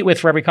that we meet with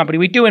for every company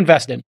we do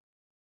invest in.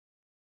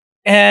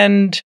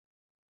 And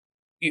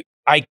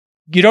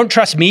you don't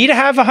trust me to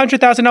have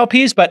 100,000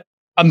 LPs, but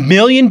 1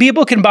 million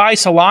people can buy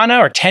Solana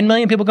or 10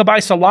 million people can buy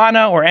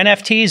Solana or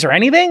NFTs or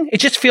anything. It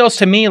just feels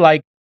to me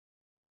like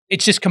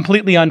it's just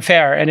completely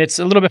unfair. And it's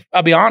a little bit,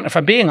 I'll be honest, if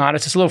I'm being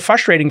honest, it's a little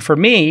frustrating for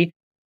me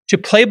to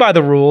play by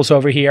the rules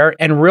over here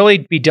and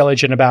really be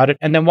diligent about it.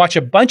 And then watch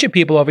a bunch of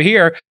people over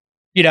here,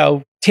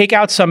 take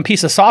out some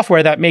piece of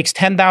software that makes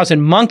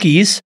 10,000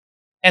 monkeys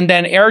and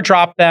then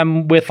airdrop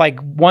them with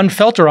one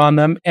filter on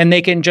them, and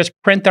they can just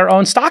print their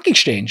own stock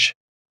exchange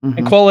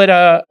and call it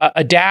a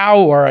DAO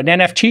or an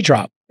NFT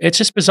drop. It's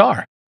just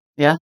bizarre.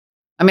 Yeah.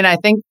 I mean, I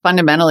think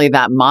fundamentally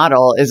that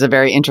model is a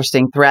very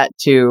interesting threat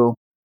to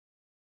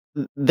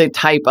the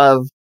type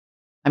of,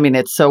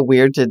 it's so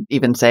weird to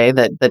even say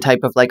that the type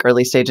of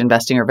early stage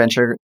investing or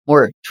venture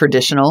or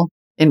traditional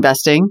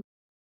investing.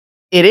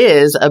 It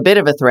is a bit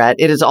of a threat.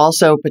 It is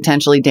also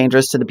potentially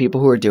dangerous to the people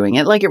who are doing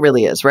it, like it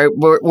really is, right?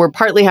 We're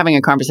partly having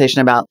a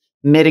conversation about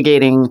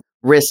mitigating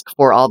risk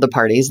for all the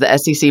parties. The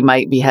SEC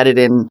might be headed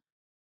in,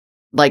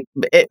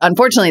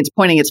 unfortunately, it's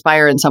pointing its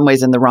fire in some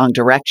ways in the wrong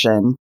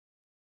direction.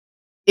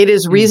 It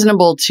is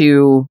reasonable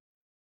to,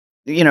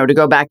 to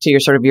go back to your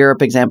sort of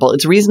Europe example,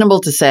 it's reasonable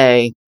to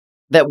say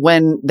that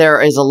when there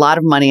is a lot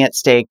of money at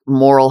stake,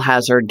 moral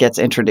hazard gets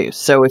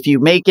introduced. So if you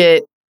make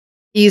it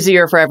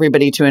easier for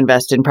everybody to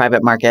invest in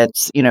private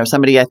markets.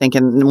 Somebody I think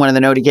in one of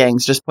the Noti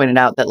gangs just pointed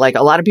out that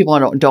a lot of people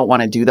don't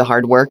want to do the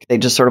hard work. They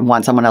just sort of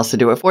want someone else to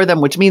do it for them,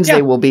 which means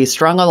they will be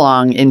strung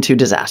along into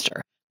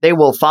disaster. They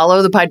will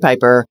follow the Pied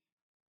Piper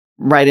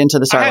right into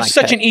the Sarlacc pit. I have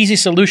such an easy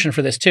solution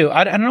for this too.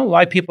 I don't know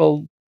why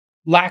people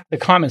lack the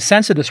common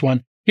sense of this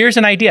one. Here's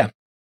an idea.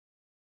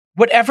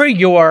 Whatever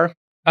your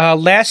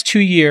last 2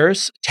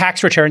 years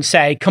tax returns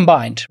say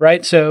combined,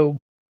 right? So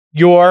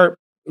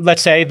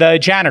let's say the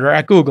janitor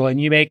at Google, and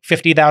you make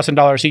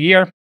 $50,000 a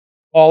year,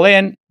 all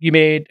in. You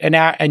made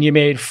and you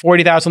made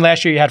 $40,000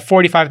 last year. You had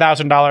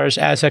 $45,000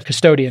 as a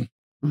custodian.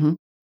 Mm-hmm.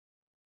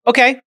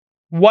 Okay,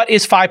 what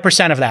is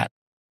 5% of that?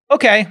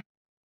 Okay,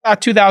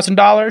 about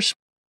 $2,000.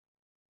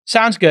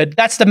 Sounds good.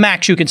 That's the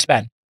max you can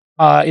spend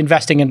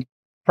investing in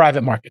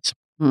private markets,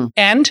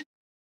 and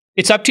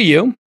it's up to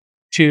you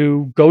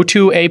to go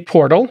to a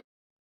portal.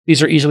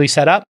 These are easily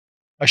set up.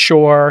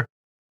 Assure.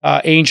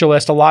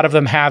 AngelList, a lot of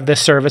them have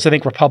this service. I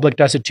think Republic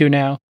does it too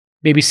now.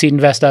 Maybe Seed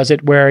Invest does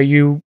it, where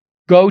you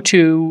go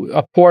to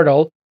a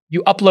portal,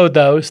 you upload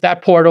those,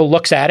 that portal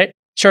looks at it,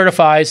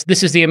 certifies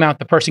this is the amount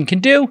the person can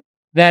do.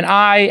 Then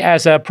I,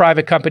 as a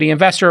private company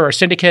investor or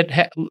syndicate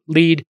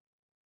lead,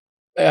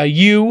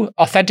 you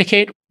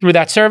authenticate through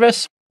that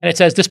service, and it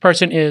says this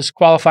person is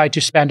qualified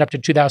to spend up to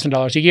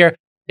 $2,000 a year.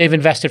 They've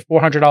invested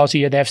 $400 a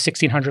year. They have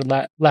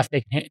 $1,600 left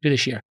they can do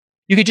this year.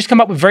 You could just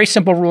come up with very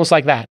simple rules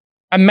like that.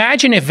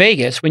 Imagine if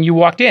Vegas, when you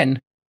walked in,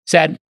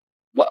 said,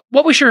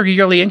 what was your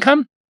yearly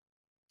income?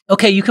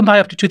 Okay, you can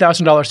buy up to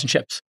 $2,000 in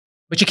chips,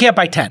 but you can't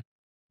buy 10.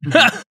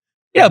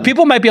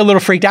 People might be a little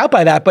freaked out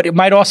by that, but it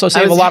might also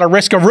save a lot of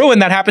risk of ruin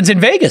that happens in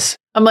Vegas.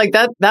 I'm like,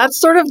 that's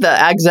sort of the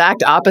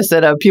exact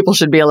opposite of people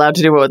should be allowed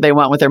to do what they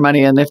want with their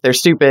money. And if they're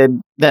stupid,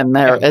 then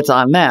it's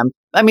on them.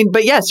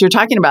 But yes, you're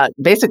talking about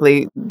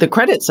basically the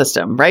credit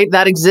system, right?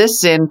 That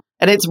exists and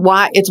it's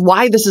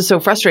why this is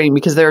so frustrating,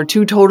 because there are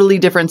two totally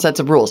different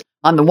sets of rules.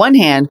 On the one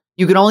hand,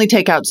 you can only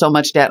take out so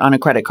much debt on a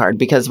credit card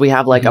because we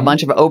have a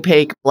bunch of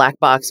opaque, black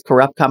box,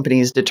 corrupt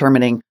companies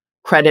determining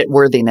credit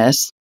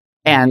worthiness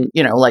and,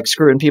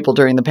 screwing people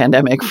during the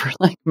pandemic for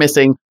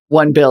missing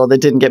one bill that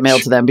didn't get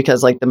mailed to them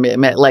because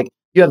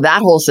you have that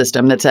whole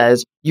system that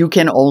says you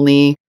can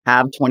only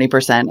have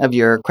 20% of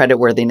your credit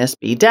worthiness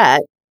be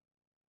debt.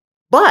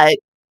 But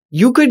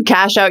You could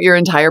cash out your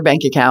entire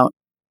bank account,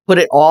 put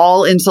it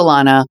all in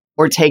Solana,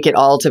 or take it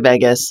all to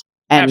Vegas,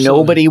 and Absolutely.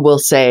 nobody will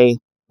say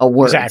a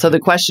word. Exactly. So the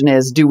question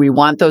is, do we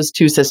want those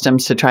two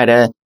systems to try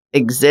to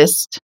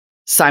exist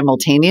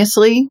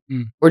simultaneously,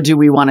 or do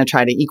we want to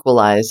try to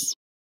equalize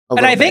a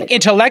little bit? And I think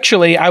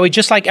intellectually, I would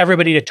just like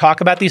everybody to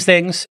talk about these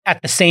things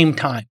at the same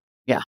time.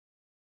 Yeah.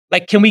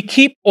 Like, can we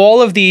keep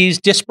all of these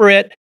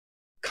disparate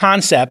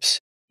concepts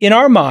in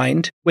our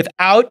mind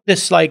without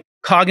this like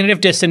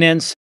cognitive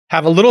dissonance,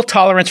 have a little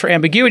tolerance for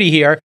ambiguity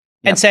here,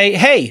 and say,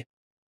 hey,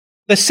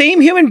 the same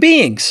human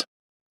beings,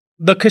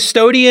 the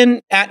custodian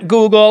at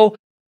Google,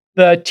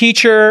 the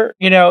teacher,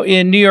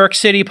 in New York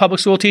City, public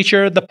school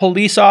teacher, the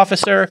police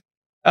officer,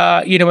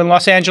 in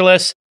Los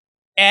Angeles,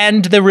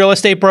 and the real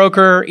estate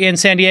broker in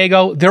San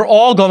Diego, they're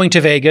all going to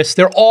Vegas.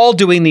 They're all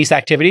doing these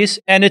activities.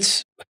 And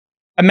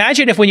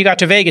imagine if when you got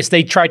to Vegas,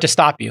 they tried to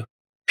stop you.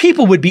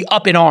 People would be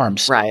up in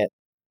arms. Riot.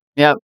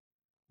 Yep.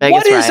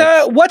 Vegas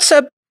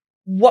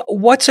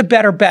What's a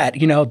better bet?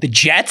 The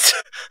Jets?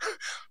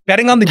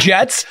 Betting on the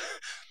Jets?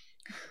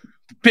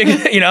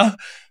 Betting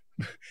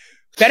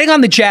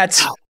on the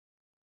Jets,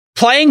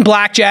 playing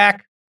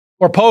blackjack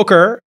or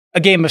poker, a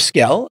game of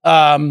skill,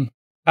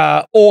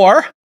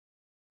 or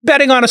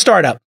betting on a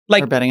startup.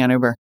 Or betting on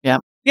Uber. Yeah.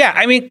 Yeah.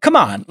 I mean, come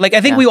on. Like,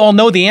 I think we all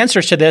know the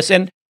answers to this.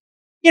 And,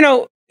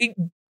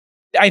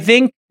 I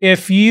think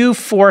if you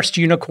forced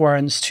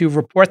unicorns to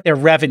report their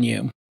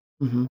revenue,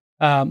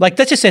 like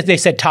let's just say they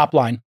said top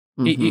line,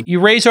 you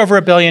raise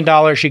over $1 billion,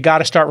 you got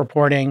to start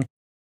reporting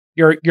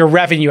your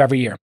revenue every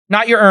year,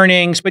 not your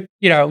earnings, but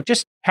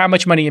just how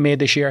much money you made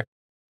this year.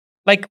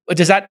 Like,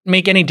 does that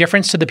make any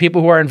difference to the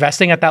people who are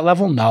investing at that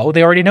level? No,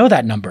 they already know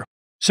that number.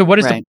 So what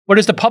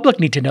does the public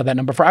need to know that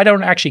number for? I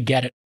don't actually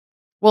get it.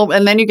 Well,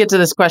 and then you get to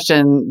this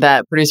question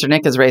that producer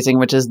Nick is raising,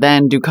 which is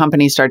then do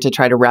companies start to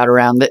try to route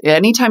around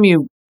anytime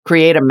you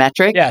create a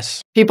metric,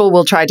 people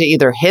will try to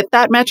either hit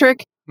that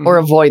metric or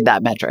avoid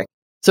that metric.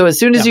 So as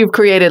soon as you've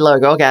created, at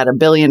 $1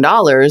 billion,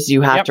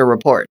 you have to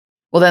report.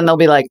 Well, then they'll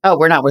be like, oh,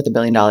 we're not worth $1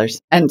 billion.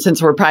 And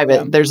since we're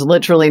private, there's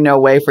literally no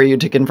way for you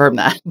to confirm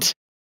that.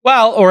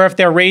 Well, or if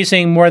they're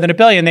raising more than $1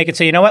 billion, they could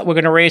say, you know what, we're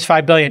going to raise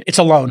 $5 billion. It's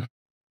a loan.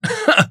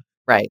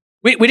 Right.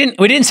 We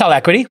didn't sell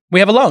equity. We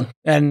have a loan.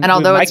 And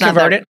although it's not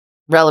that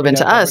relevant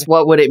to us,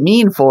 what would it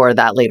mean for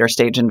that later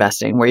stage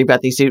investing where you've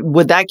got these,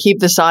 would that keep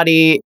the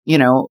Saudi,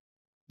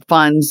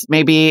 funds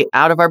maybe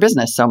out of our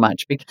business so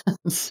much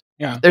because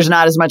there's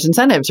not as much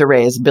incentive to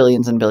raise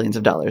billions and billions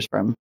of dollars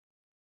from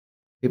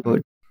people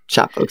who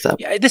chop folks up.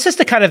 Yeah, this is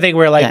the kind of thing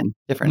where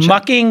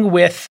mucking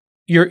with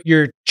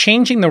you're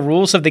changing the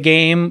rules of the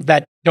game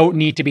that don't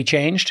need to be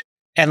changed.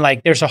 And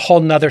there's a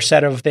whole nother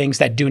set of things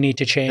that do need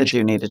to change.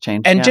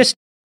 And just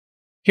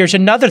here's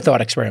another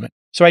thought experiment.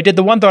 So I did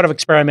the one thought of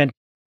experiment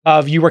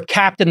of you were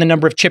capped in the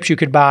number of chips you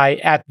could buy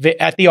at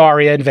the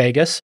Aria in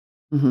Vegas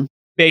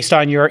based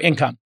on your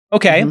income.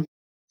 Okay.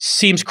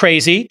 Seems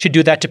crazy to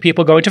do that to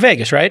people going to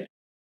Vegas, right?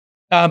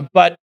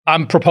 But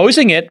I'm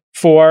proposing it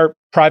for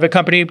private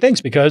company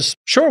things because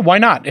sure, why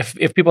not?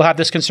 If people have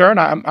this concern,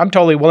 I'm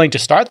totally willing to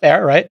start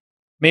there, right?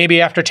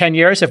 Maybe after 10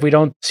 years, if we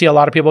don't see a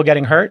lot of people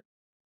getting hurt,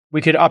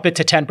 we could up it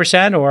to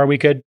 10% or we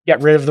could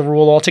get rid of the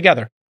rule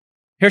altogether.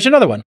 Here's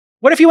another one.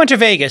 What if you went to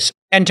Vegas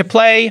and to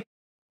play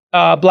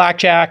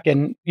blackjack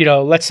and,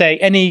 let's say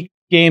any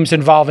games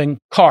involving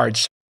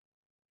cards,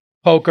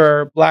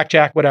 poker,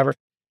 blackjack, whatever.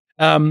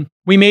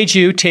 We made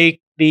you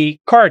take the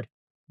card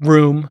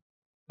room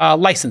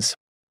license.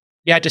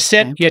 You had to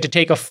sit, you had to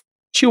take a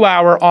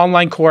 2-hour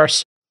online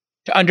course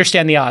to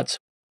understand the odds.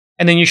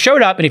 And then you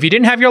showed up, and if you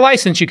didn't have your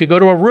license, you could go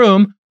to a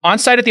room on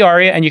site at the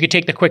Aria and you could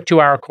take the quick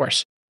 2-hour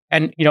course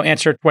and,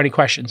 answer 20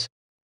 questions.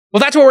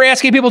 Well, that's what we're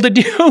asking people to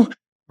do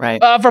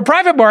for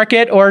private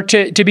market or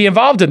to be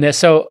involved in this.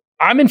 So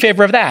I'm in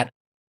favor of that.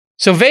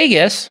 So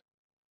Vegas,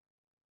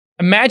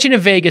 imagine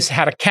if Vegas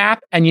had a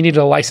cap and you needed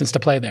a license to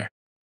play there.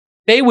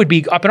 They would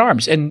be up in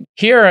arms. And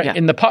here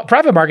in the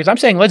private markets, I'm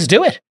saying, let's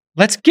do it.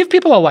 Let's give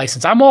people a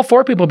license. I'm all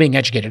for people being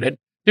educated.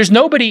 There's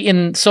nobody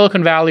in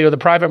Silicon Valley or the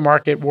private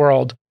market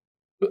world,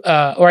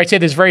 or I'd say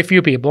there's very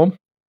few people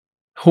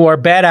who are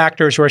bad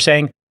actors who are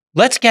saying,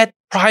 let's get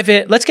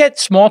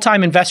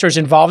small-time investors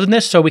involved in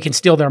this so we can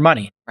steal their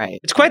money. Right.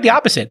 It's quite the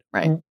opposite.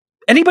 Right.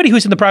 Anybody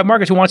who's in the private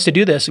markets who wants to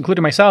do this,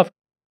 including myself,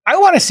 I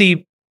want to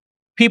see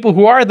people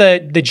who are the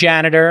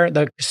janitor,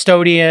 the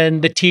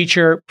custodian, the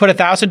teacher, put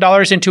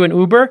 $1,000 into an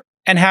Uber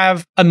and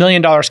have $1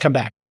 million come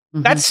back.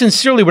 That's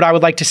sincerely what I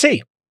would like to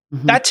see.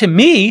 That to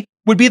me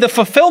would be the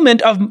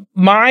fulfillment of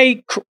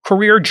my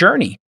career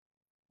journey,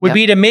 would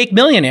be to make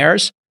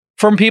millionaires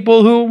from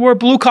people who were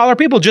blue collar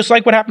people, just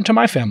like what happened to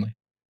my family.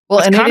 Well,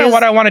 that's kind of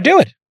what I want to do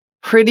it.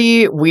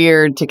 Pretty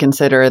weird to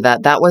consider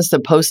that was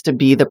supposed to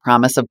be the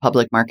promise of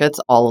public markets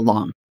all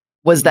along,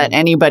 was that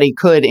anybody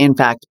could, in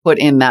fact, put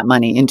in that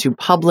money into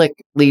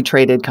publicly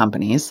traded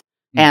companies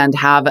and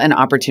have an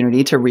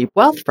opportunity to reap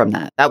wealth from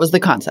that. That was the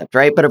concept,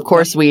 right? But of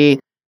course, we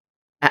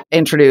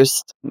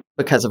introduced,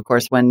 because of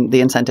course, when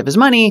the incentive is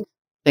money,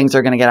 things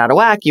are going to get out of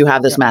whack. You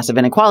have this massive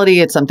inequality.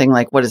 It's something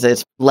like, what is it?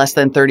 It's less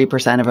than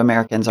 30% of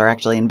Americans are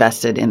actually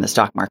invested in the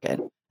stock market.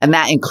 And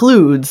that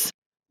includes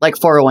like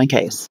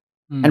 401ks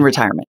and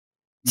retirement.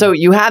 So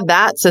you have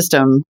that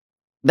system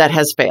that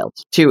has failed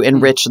to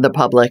enrich the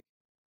public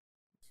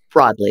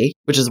broadly,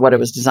 which is what it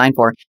was designed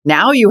for.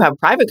 Now you have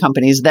private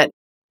companies that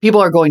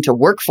people are going to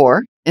work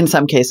for in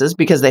some cases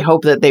because they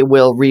hope that they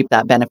will reap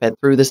that benefit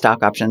through the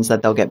stock options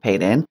that they'll get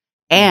paid in.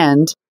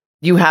 And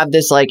you have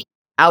this like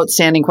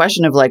outstanding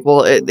question of like,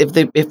 well,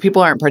 if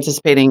people aren't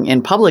participating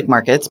in public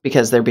markets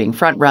because they're being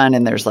front run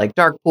and there's like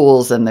dark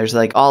pools and there's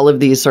like all of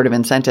these sort of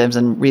incentives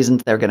and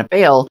reasons they're going to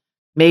fail,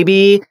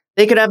 maybe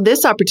they could have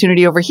this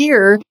opportunity over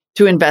here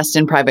to invest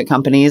in private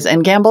companies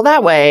and gamble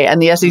that way.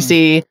 And the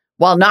SEC,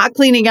 while not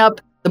cleaning up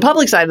the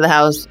public side of the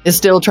house, is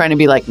still trying to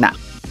be like, nah.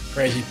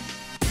 Crazy.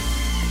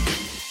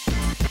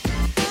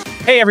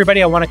 Hey,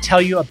 everybody, I want to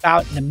tell you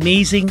about an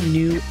amazing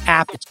new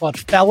app. It's called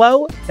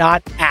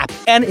Fellow.app,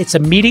 and it's a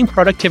meeting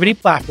productivity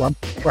platform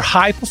where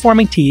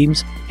high-performing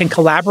teams can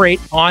collaborate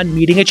on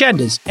meeting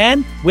agendas.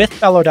 And with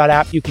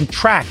Fellow.app, you can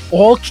track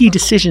all key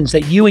decisions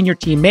that you and your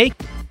team make,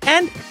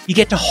 and you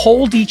get to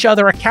hold each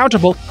other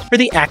accountable for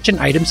the action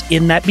items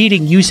in that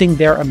meeting using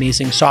their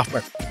amazing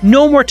software.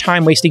 No more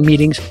time-wasting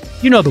meetings.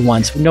 You know the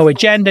ones. No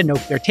agenda, no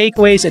clear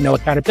takeaways, and no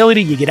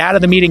accountability. You get out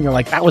of the meeting, you're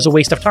like, that was a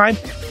waste of time.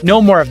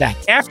 No more of that.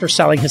 After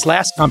selling his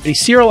last company,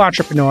 serial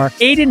entrepreneur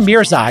Aiden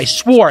Mirzai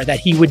swore that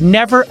he would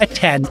never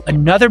attend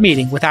another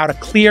meeting without a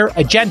clear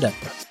agenda.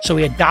 So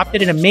he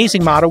adopted an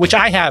amazing model, which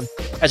I have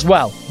as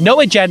well.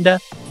 No agenda,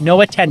 no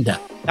attenda.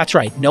 That's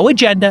right. No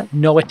agenda,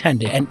 no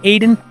attenda. And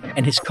Aiden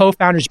and his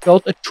co-founders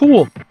built a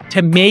tool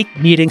to make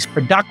meetings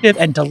productive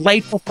and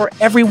delightful for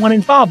everyone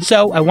involved.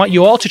 So I want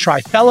you all to try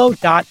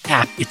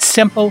Fellow.app. It's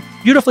simple,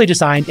 beautifully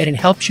designed, and it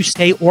helps you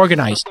stay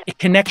organized. It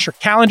connects your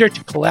calendar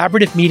to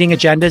collaborative meeting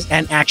agendas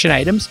and action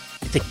items.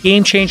 It's a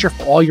game changer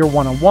for all your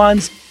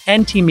one-on-ones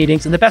and team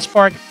meetings. And the best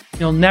part,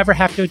 you'll never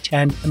have to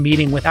attend a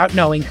meeting without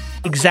knowing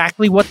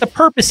exactly what the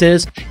purpose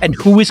is and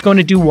who is going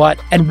to do what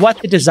and what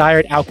the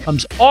desired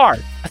outcomes are.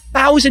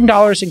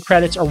 $1,000 in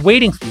credits are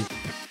waiting for you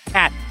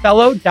at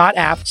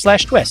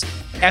fellow.app/twist,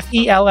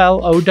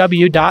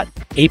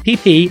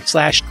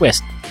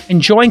 FELLOW.app/twist.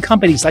 And join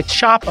companies like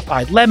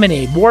Shopify,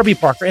 Lemonade, Warby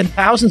Parker, and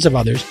thousands of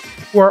others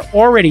who are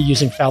already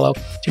using Fellow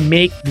to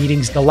make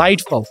meetings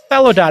delightful.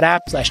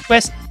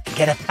 Fellow.app/twist.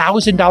 Get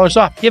 $1,000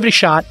 off. Give it a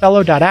shot.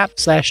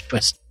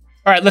 Fellow.app/twist.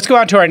 All right, let's go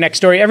on to our next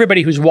story.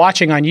 Everybody who's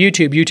watching on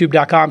YouTube,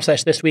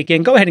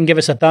 youtube.com/thisweekend, go ahead and give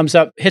us a thumbs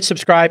up, hit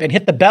subscribe, and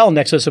hit the bell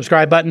next to the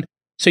subscribe button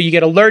so you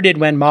get alerted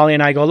when Molly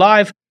and I go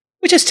live,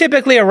 which is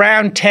typically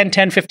around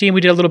 10:15.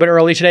 We did a little bit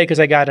early today because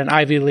I got an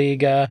Ivy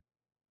League a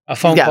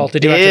phone call to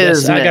do after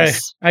this.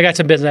 I got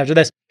some business after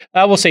this.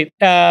 We'll see.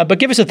 But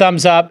give us a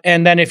thumbs up.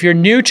 And then if you're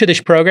new to this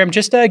program,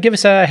 just give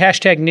us a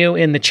hashtag new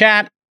in the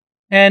chat.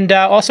 And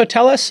also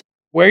tell us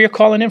where you're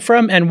calling in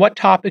from and what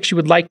topics you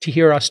would like to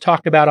hear us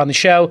talk about on the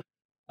show.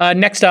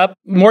 Next up,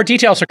 more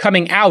details are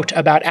coming out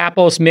about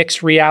Apple's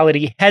mixed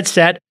reality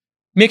headset.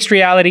 Mixed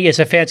reality is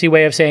a fancy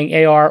way of saying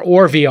AR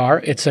or VR.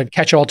 It's a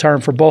catch-all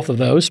term for both of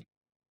those.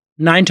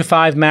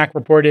 9to5Mac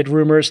reported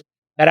rumors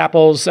that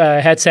Apple's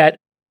headset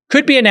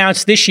could be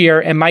announced this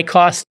year and might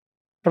cost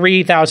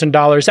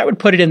 $3,000. That would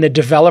put it in the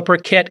developer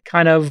kit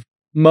kind of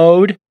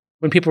mode.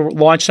 When people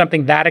launch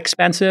something that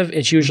expensive,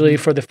 it's usually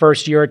for the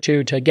first year or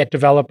two to get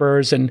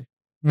developers and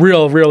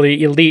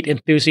really elite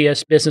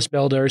enthusiast business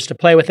builders to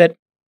play with it.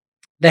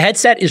 The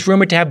headset is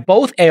rumored to have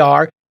both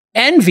AR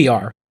and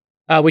VR,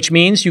 which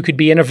means you could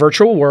be in a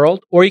virtual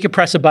world, or you could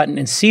press a button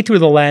and see through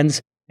the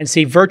lens and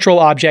see virtual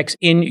objects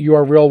in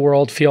your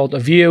real-world field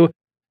of view.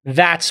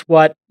 That's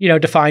what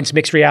defines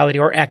mixed reality,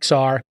 or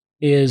XR,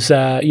 is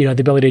the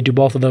ability to do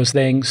both of those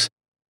things.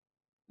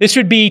 This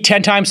would be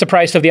 10 times the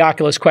price of the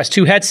Oculus Quest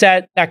 2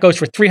 headset. That goes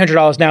for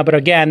 $300 now, but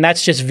again,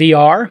 that's just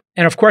VR.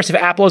 And of course, if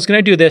Apple is going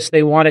to do this,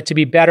 they want it to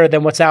be better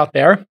than what's out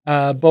there,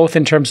 both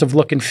in terms of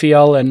look and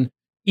feel and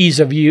ease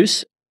of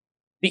use.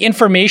 The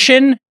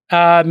information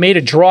made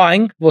a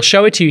drawing. We'll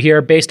show it to you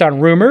here based on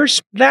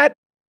rumors. That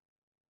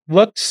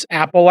looks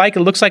Apple-like. It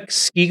looks like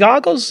ski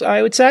goggles,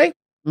 I would say.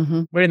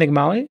 Mm-hmm. What do you think,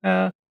 Molly?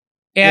 And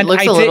it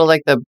looks a little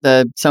like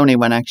the Sony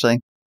one, actually.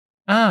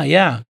 Ah,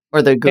 yeah.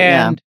 Or the Google.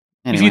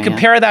 And if you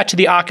compare that to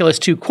the Oculus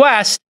 2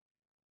 Quest,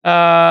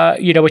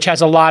 which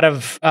has a lot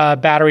of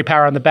battery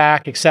power on the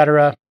back, et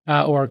cetera,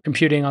 or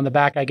computing on the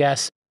back, I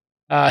guess,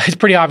 it's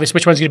pretty obvious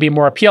which one's going to be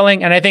more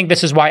appealing. And I think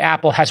this is why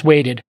Apple has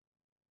waited.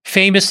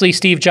 Famously,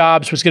 Steve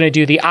Jobs was going to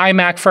do the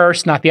iMac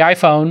first, not the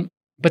iPhone.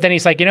 But then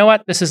he's like, you know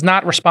what? This is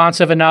not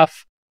responsive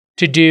enough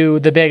to do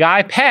the big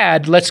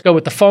iPad. Let's go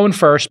with the phone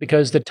first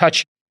because the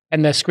touch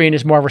and the screen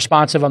is more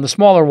responsive on the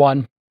smaller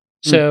one.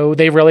 So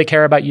they really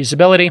care about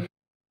usability.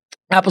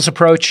 Apple's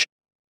approach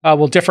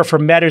will differ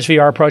from Meta's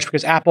VR approach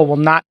because Apple will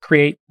not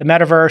create the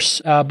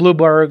metaverse.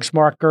 Bloomberg's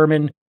Mark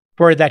Gurman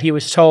reported that he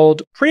was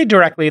told pretty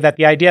directly that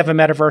the idea of a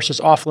metaverse is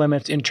off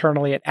limits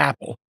internally at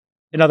Apple.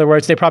 In other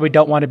words, they probably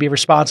don't want to be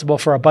responsible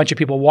for a bunch of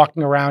people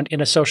walking around in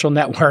a social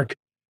network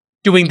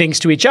doing things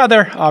to each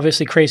other.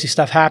 Obviously, crazy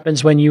stuff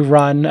happens when you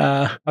run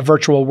a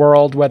virtual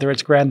world, whether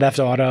it's Grand Theft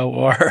Auto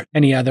or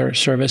any other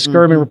service.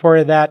 Gurman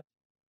reported that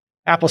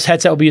Apple's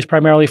headset will be used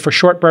primarily for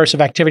short bursts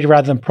of activity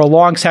rather than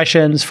prolonged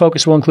sessions.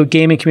 Focus will include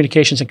gaming,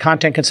 communications, and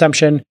content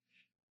consumption.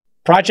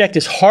 Project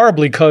is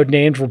horribly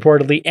codenamed,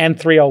 reportedly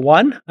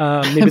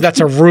N301. Maybe that's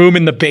a room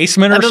in the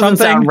basement or something. That doesn't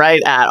sound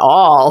right at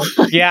all.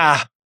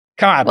 Yeah.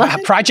 Come on.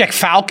 What? Project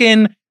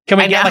Falcon? Can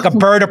we get like a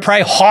bird of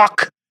prey?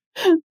 Hawk?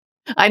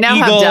 I now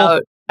Eagle? have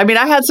doubt. I mean,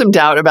 I had some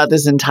doubt about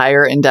this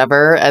entire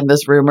endeavor and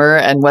this rumor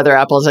and whether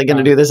Apple's going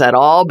to do this at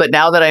all. But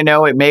now that I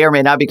know it may or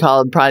may not be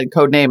called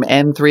codename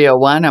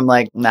N301, I'm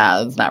like,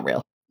 nah, that's not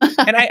real.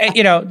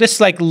 And this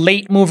like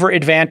late mover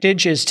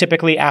advantage is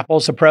typically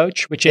Apple's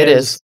approach, which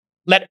is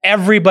let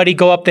everybody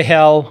go up the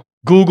hill.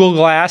 Google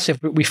Glass, if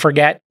we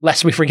forget,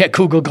 lest we forget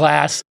Google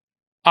Glass,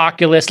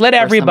 Oculus. Let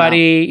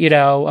everybody,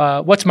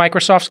 what's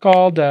Microsoft's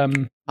called?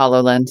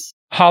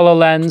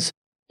 HoloLens.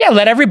 Yeah,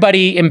 let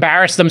everybody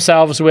embarrass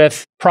themselves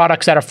with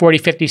products that are 40,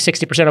 50,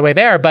 60% of the way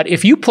there. But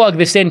if you plug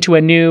this into a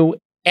new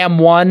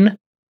M1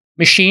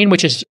 machine,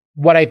 which is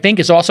what I think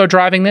is also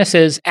driving this,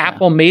 is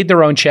Apple made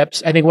their own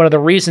chips. I think one of the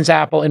reasons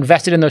Apple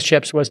invested in those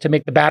chips was to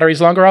make the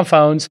batteries longer on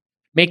phones,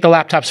 make the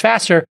laptops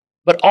faster.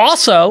 But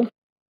also,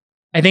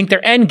 I think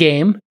their end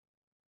game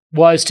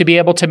was to be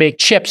able to make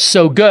chips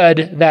so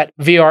good that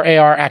VR,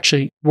 AR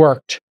actually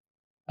worked.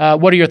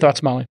 What are your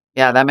thoughts, Molly?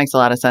 Yeah, that makes a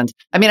lot of sense.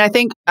 I mean, I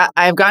think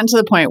I've gotten to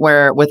the point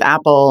where with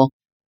Apple,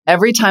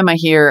 every time I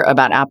hear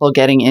about Apple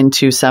getting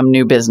into some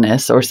new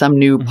business or some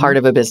new part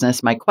of a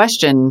business, my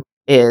question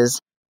is,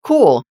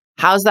 cool,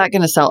 how's that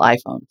going to sell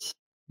iPhones?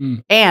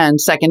 And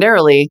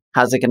secondarily,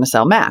 how's it going to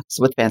sell Macs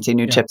with fancy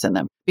new chips in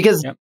them?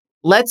 Because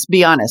let's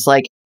be honest,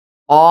 like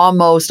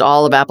almost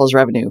all of Apple's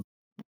revenue,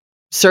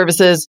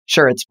 services,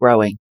 sure, it's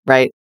growing,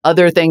 right?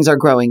 Other things are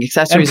growing,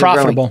 accessories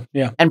are growing.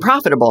 And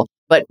profitable.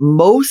 But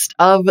most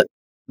of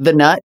the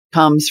nut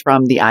comes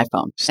from the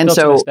iPhone.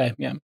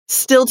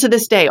 Still to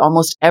this day,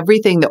 almost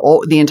everything,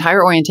 the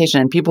entire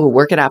orientation, and people who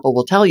work at Apple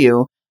will tell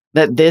you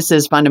that this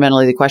is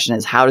fundamentally the question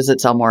is, how does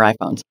it sell more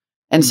iPhones?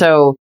 And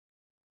so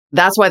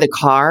that's why the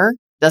car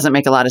doesn't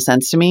make a lot of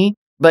sense to me,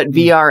 but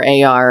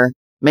VR, AR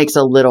makes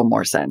a little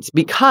more sense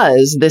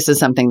because this is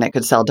something that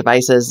could sell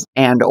devices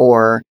and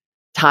or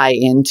tie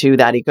into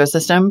that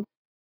ecosystem.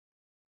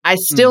 I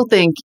still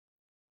think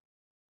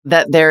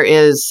that there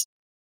is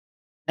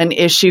an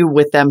issue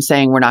with them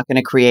saying we're not going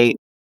to create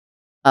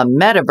a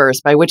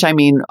metaverse, by which I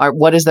mean,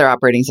 what is their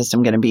operating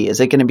system going to be? Is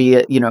it going to be,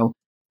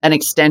 an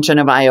extension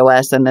of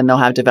iOS and then they'll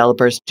have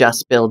developers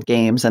just build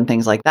games and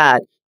things like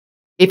that?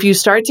 If you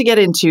start to get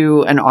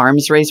into an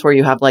arms race where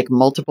you have like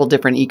multiple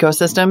different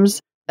ecosystems,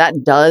 that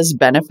does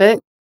benefit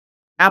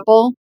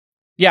Apple.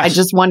 Yeah. I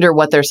just wonder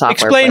what their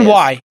software Explain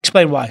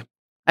why.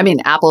 I mean,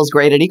 Apple's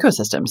great at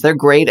ecosystems. They're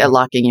great at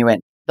locking you in.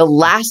 The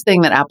last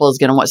thing that Apple is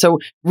going to want. So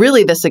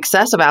really the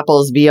success of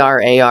Apple's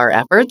VR, AR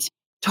efforts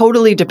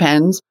totally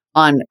depends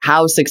on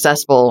how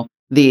successessful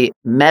the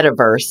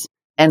metaverse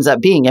ends up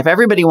being. If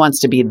everybody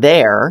wants to be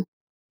there,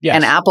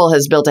 and Apple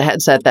has built a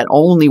headset that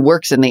only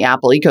works in the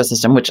Apple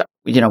ecosystem, which,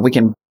 we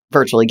can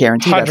virtually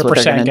guarantee that's what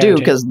they're going to do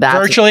because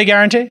that's virtually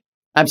guarantee.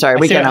 I'm sorry,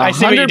 we can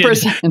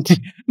 100%.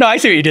 No, I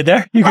see what you did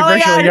there. You can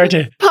virtually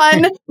guarantee.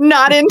 Pun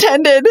not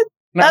intended.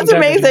 That's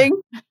amazing.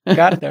 You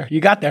got it there.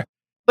 You got there.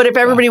 But if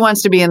everybody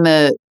wants to be in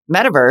the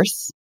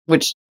metaverse,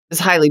 which is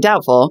highly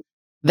doubtful,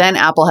 then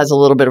Apple has a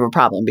little bit of a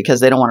problem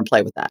because they don't want to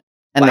play with that.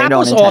 And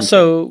Apple's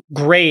also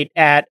great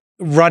at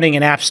running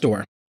an app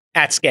store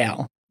at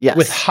scale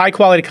with high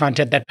quality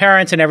content that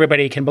parents and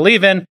everybody can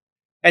believe in.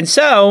 And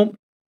so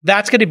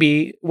that's going to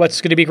be what's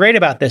going to be great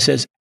about this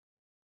is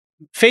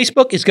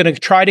Facebook is going to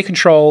try to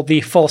control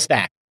the full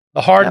stack,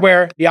 the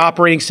hardware, the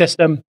operating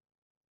system,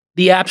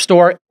 the app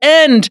store,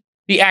 and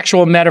the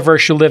actual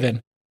metaverse you live in.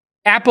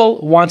 Apple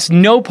wants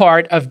no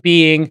part of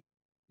being,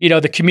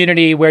 the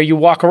community where you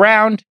walk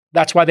around.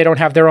 That's why they don't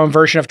have their own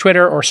version of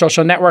Twitter or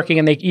social networking,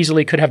 and they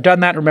easily could have done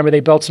that. Remember, they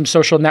built some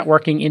social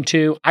networking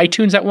into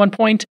iTunes at one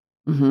point.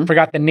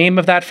 Forgot the name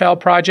of that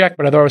failed project,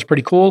 but I thought it was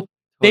pretty cool.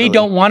 Totally. They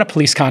don't want to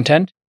police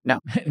content. No.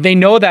 They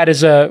know that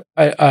is not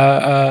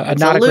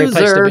a great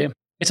place to be.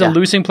 It's a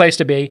losing place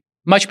to be.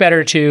 Much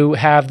better to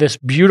have this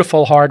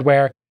beautiful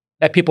hardware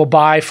that people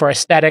buy for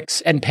aesthetics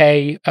and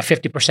pay a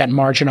 50%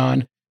 margin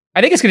on.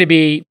 I think it's going to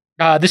be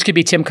this could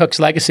be Tim Cook's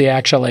legacy,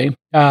 actually,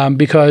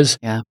 because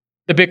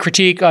the big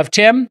critique of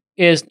Tim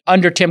is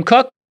under Tim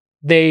Cook,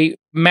 they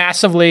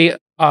massively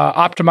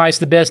optimized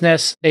the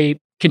business. They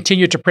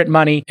continued to print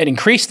money and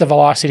increase the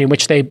velocity in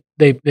which they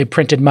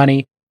printed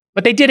money.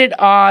 But they did it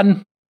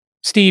on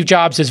Steve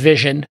Jobs'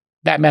 vision.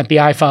 That meant the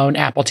iPhone,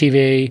 Apple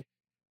TV,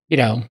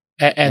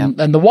 and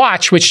the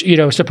watch, which,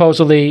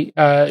 supposedly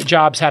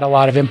Jobs had a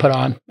lot of input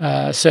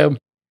on. So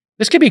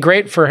this could be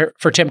great for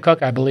Tim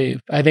Cook, I believe.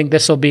 I think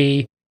this will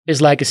be his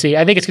legacy.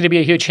 I think it's going to be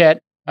a huge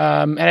hit.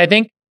 And I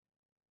think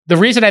the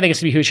reason I think it's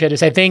going to be a huge hit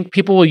is I think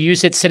people will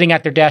use it sitting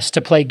at their desk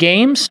to play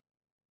games.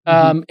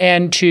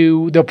 And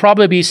there'll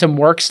probably be some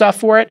work stuff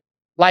for it.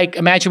 Like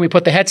imagine we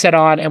put the headset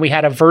on and we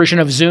had a version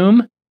of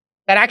Zoom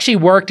that actually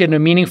worked in a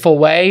meaningful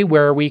way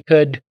where we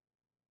could,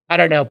 I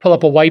don't know, pull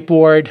up a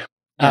whiteboard.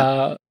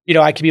 I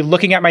could be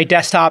looking at my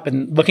desktop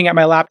and looking at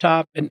my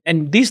laptop.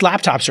 And these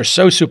laptops are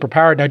so super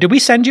powered now. Did we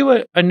send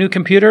you a new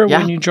computer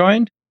when you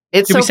joined?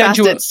 It's so fast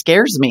it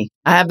scares me.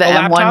 I have the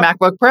M1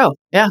 MacBook Pro.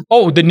 Yeah.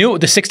 Oh, the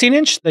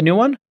 16-inch, the new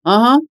one?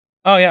 Uh-huh.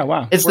 Oh, yeah,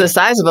 wow. It's the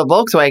size of a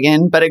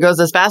Volkswagen, but it goes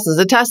as fast as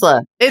a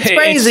Tesla. It's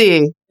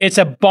crazy. It's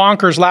a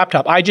bonkers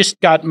laptop. I just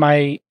got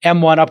my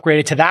M1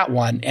 upgraded to that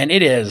one, and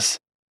it is.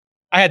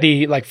 I had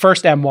the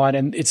first M1,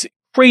 and it's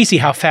crazy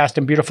how fast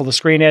and beautiful the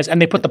screen is,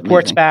 and they put the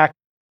ports back.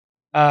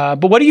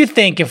 But what do you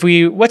think if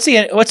what's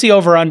the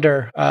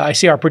over-under? I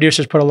see our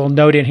producers put a little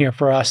note in here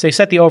for us. They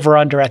set the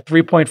over-under at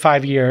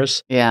 3.5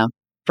 years. Yeah.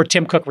 For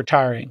Tim Cook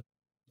retiring.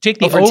 Take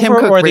the over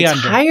or the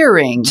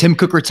under? Tim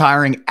Cook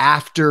retiring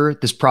after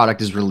this product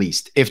is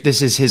released. If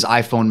this is his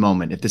iPhone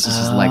moment, if this is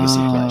his legacy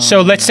play. So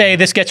let's say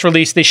this gets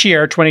released this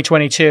year,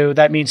 2022.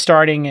 That means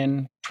starting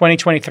in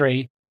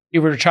 2023, he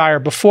would retire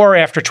before or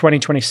after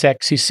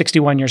 2026. He's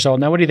 61 years old.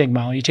 Now, what do you think,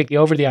 Molly? You take the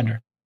over or the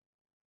under?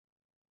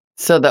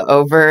 So the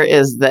over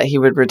is that he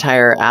would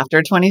retire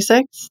after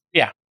 26?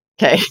 Yeah.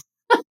 Okay.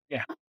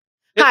 Yeah.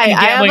 Hi,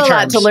 I have a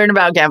lot to learn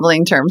about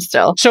gambling terms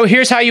still. So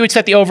here's how you would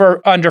set the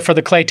over-under for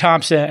the Klay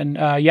Thompson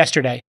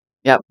yesterday.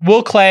 Yep.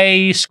 Will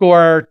Klay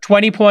score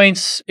 20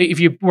 points? If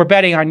you were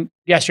betting on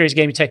yesterday's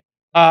game, you'd say,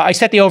 I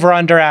set the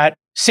over-under at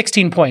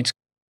 16 points.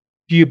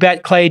 Do you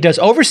bet Klay does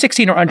over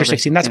 16 or under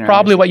 16? That's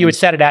probably what you would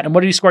set it at. And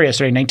what did he score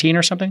yesterday? 19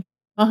 or something?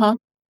 Uh-huh.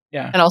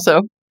 Yeah. And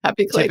also,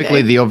 happy Klay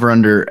Typically, Day. the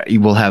over-under, you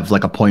will have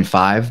like a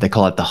 0.5. They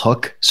call it the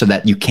hook, so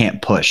that you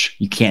can't push.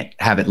 You can't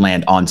have it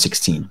land on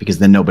 16 because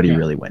then nobody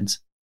really wins.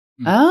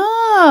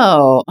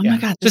 Oh my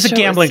God. This is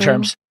gambling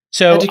terms.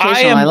 So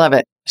I love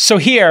it. So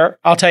here,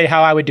 I'll tell you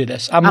how I would do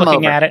this. I'm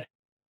looking at it.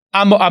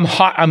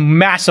 I'm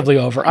massively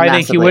over.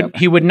 I think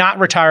he would not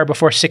retire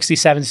before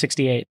 67,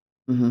 68.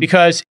 Mm-hmm.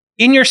 Because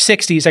in your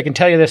 60s, I can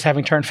tell you this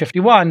having turned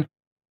 51,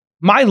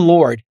 my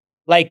Lord,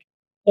 like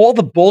all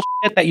the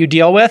bullshit that you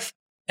deal with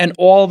and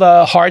all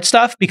the hard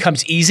stuff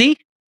becomes easy.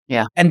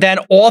 Yeah. And then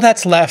all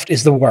that's left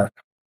is the work.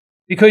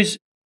 Because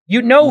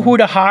you know who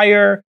to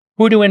hire,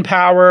 who to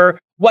empower,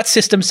 what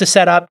systems to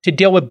set up to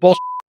deal with bullshit.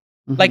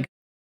 Mm-hmm. Like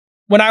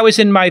when I was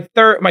in my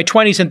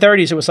 20s and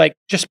 30s, it was like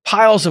just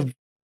piles of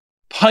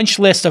punch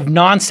list of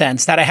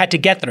nonsense that I had to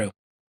get through.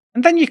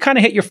 And then you kind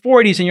of hit your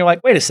 40s and you're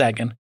like, wait a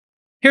second.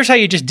 Here's how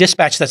you just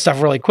dispatch that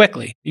stuff really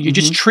quickly. You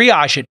just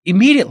triage it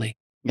immediately.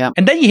 Yeah.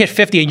 And then you hit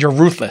 50 and you're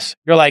ruthless.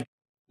 You're like,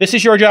 this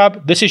is your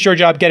job. This is your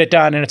job. Get it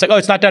done. And it's like, oh,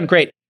 it's not done.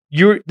 Great.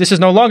 This is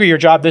no longer your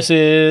job. This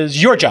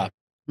is your job.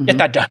 Get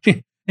that done.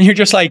 And you're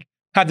just like,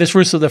 have this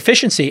ruthless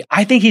efficiency.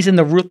 I think he's in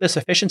the ruthless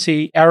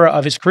efficiency era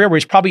of his career where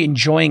he's probably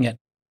enjoying it.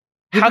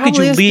 How could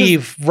you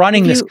leave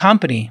running this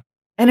company?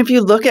 And if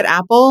you look at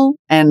Apple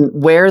and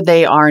where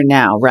they are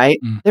now, right?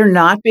 They're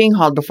not being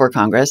hauled before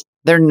Congress.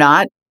 They're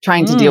not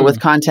trying to deal with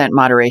content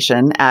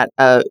moderation at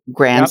a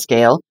grand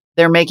scale.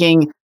 They're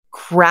making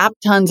crap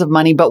tons of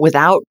money, but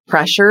without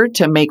pressure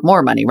to make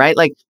more money, right?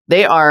 Like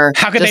they are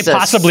how could they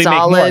possibly make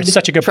more? It's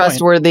such a good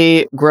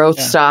trustworthy growth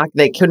stock.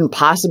 They couldn't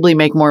possibly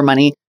make more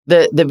money.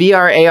 The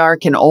VR AR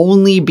can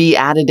only be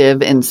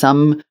additive in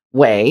some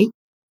way.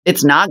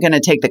 It's not going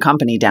to take the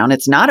company down.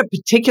 It's not a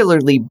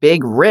particularly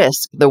big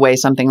risk the way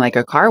something like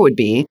a car would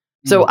be.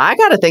 So I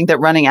got to think that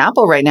running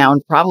Apple right now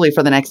and probably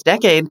for the next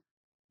decade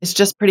is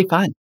just pretty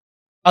fun.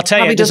 I'll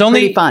tell you, there's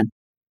only fun.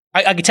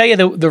 I can tell you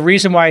the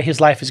reason why his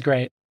life is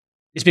great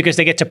is because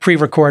they get to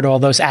pre-record all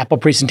those Apple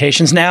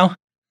presentations now.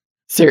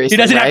 Seriously, he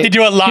doesn't have to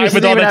do it live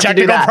with all the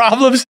technical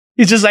problems.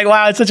 He's just like,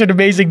 wow, it's such an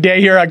amazing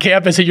day here on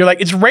campus. And you're like,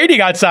 it's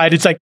raining outside.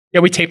 It's like, yeah,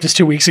 we taped this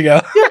 2 weeks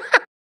ago.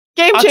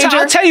 Game changer.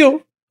 I'll tell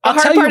you. The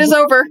hard part is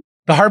over.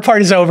 The hard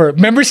part is over.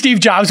 Remember Steve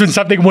Jobs when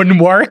something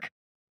wouldn't work?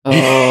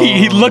 Oh.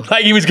 He looked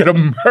like he was going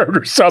to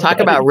murder somebody. Talk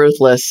about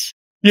ruthless.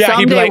 Yeah,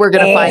 someday we're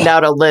going to find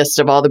out a list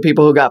of all the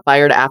people who got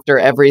fired after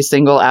every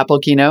single Apple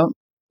keynote.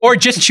 Or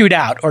just chewed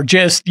out. Or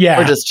just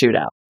chewed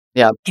out.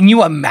 Yeah. Can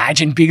you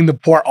imagine being the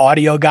poor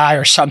audio guy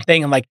or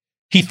something? And like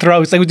he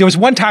throws, like there was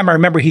one time I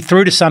remember he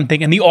threw to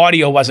something and the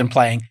audio wasn't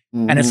playing.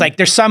 And it's like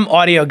there's some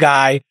audio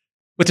guy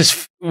with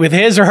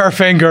his or her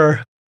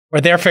finger or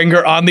their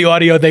finger on the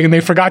audio thing and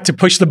they forgot to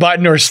push the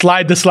button or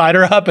slide the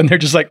slider up and they're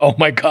just like, oh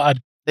my God.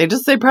 They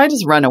probably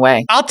just run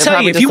away. I'll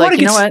tell you, if you want to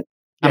get, you know what?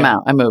 I'm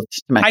out. I moved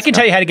to Mexico. I can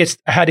tell you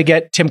how to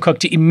get Tim Cook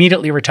to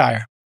immediately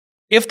retire.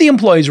 If the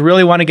employees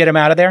really want to get him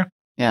out of there,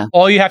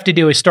 all you have to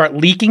do is start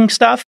leaking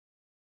stuff,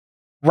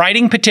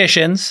 writing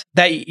petitions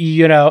that,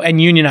 and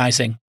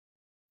unionizing.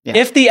 Yeah.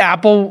 If the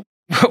Apple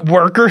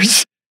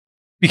workers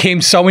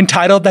became so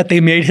entitled that they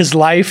made his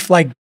life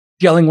like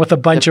dealing with a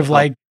bunch of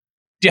like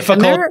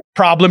difficult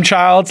problem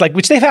childs, like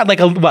which they've had like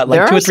 2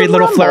 or 3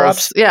 little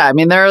flare-ups. Yeah, I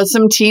mean there are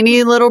some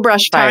teeny little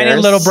brush fires.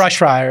 Tiny little brush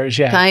fires,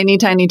 yeah. Tiny.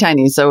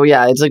 So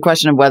yeah, it's a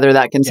question of whether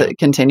that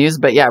continues.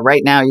 But yeah,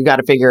 right now you got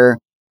to figure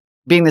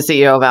being the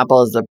CEO of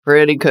Apple is a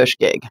pretty cush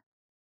gig.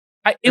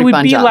 It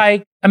would be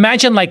like,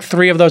 imagine like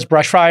 3 of those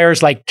brush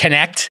fires like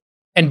connect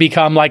and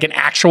become like an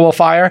actual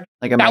fire.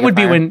 Like a that would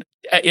be fire. when,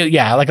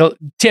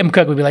 Tim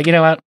Cook would be like, you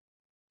know what?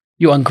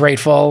 You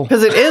ungrateful.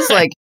 Because it is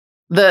like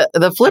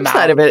the flip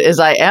side of it is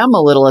I am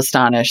a little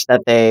astonished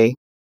that they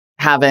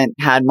haven't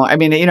had more. I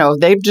mean,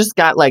 they've just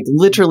got like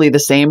literally the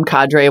same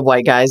cadre of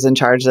white guys in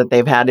charge that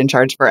they've had in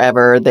charge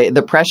forever.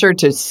 The pressure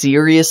to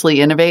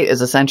seriously innovate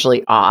is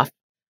essentially off.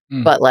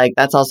 But like,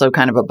 that's also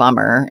kind of a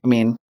bummer. I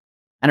mean,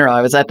 I don't know.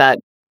 I was at that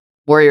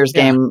Warriors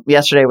game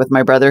yesterday with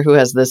my brother who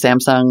has the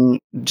Samsung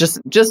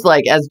just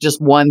like as just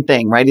one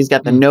thing, right? He's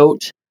got the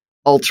Note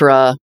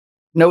Ultra,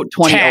 Note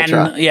 20 10,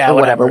 Ultra or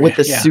whatever with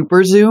the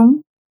super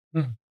zoom.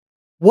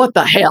 What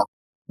the hell?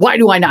 Why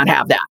do I not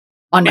have that?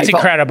 It's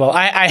incredible.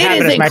 I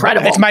have it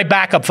as it's my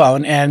backup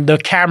phone, and the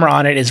camera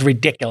on it is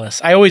ridiculous.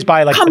 I always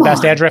buy like the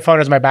best Android phone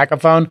as my backup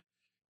phone,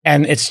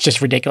 and it's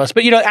just ridiculous.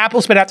 But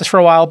Apple's been at this for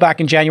a while. Back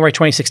in January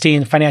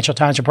 2016, Financial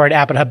Times reported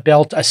Apple had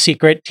built a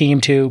secret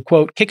team to,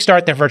 quote,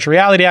 kickstart their virtual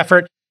reality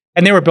effort,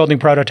 and they were building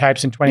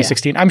prototypes in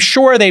 2016. I'm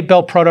sure they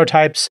built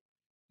prototypes,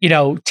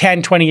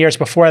 10, 20 years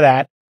before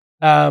that.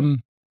 And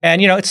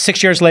it's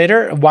 6 years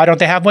later. Why don't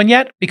they have one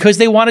yet? Because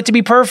they want it to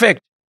be perfect.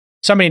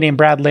 Somebody named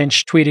Brad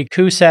Lynch tweeted,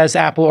 Koo says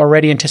Apple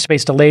already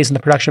anticipates delays in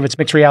the production of its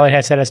mixed reality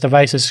headset as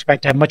devices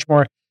expect to have much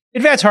more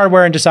advanced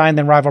hardware and design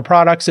than rival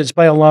products. The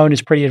display alone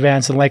is pretty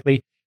advanced and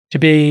likely to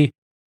be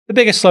the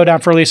biggest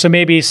slowdown for release. So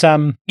maybe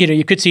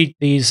you could see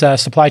these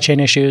supply chain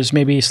issues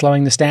maybe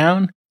slowing this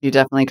down. You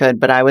definitely could.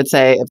 But I would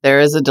say if there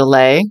is a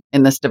delay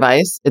in this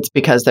device, it's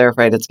because they're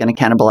afraid it's going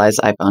to cannibalize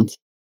iPhones.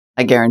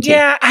 I guarantee.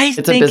 Yeah,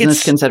 it's a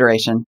business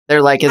consideration.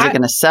 They're like, is it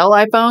going to sell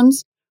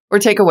iPhones or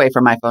take away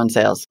from iPhone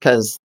sales?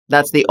 Because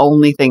that's the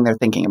only thing they're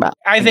thinking about.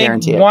 I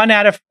think one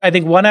out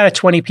of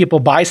 20 people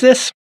buys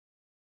this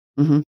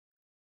in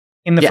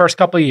the first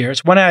couple of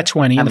years. 1 out of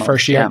 20 in the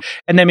first year,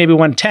 and then maybe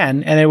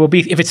 110. And it will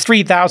be, if it's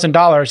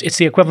 $3,000, it's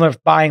the equivalent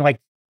of buying like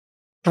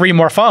 3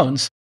 more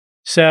phones.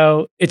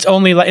 So it's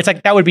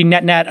like that would be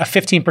net a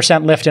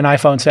 15% lift in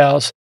iPhone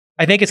sales.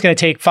 I think it's going to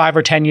take 5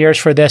 or 10 years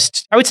for this.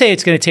 I would say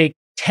it's going to take.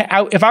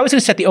 If I was going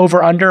to set the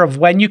over under of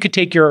when you could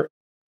take your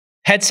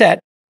headset,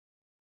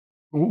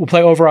 we'll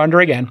play over under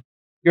again.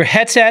 Your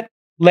headset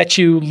lets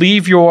you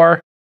leave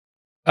your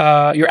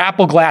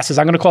Apple glasses.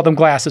 I'm going to call them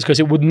glasses because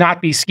it would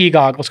not be ski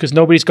goggles because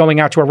nobody's going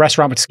out to a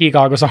restaurant with ski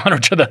goggles on or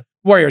to the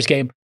Warriors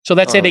game. So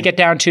let's say they get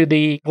down to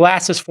the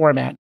glasses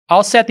format.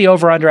 I'll set the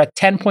over-under at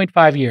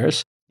 10.5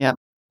 years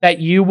that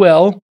you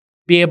will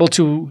be able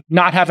to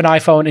not have an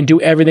iPhone and do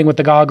everything with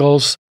the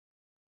goggles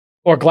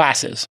or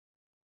glasses.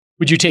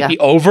 Would you take the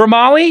over,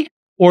 Molly,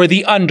 or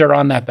the under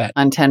on that bet?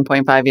 On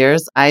 10.5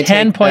 years?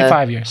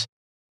 10.5 years.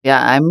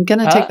 Yeah, I'm going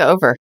to take the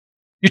over.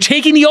 You're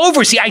taking the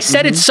over. See, I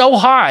said it so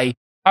high.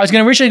 I was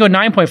going to originally go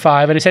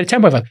 9.5, and I said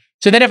 10.5.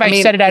 So then if I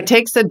set it at... It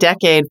takes a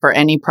decade for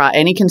any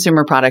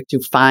consumer product to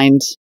find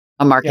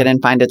a market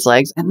and find its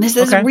legs. And this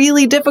is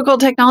really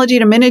difficult technology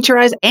to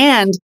miniaturize,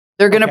 and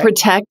they're going to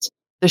protect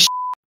the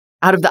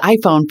out of the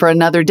iPhone for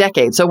another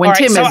decade. So when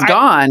Tim is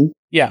gone,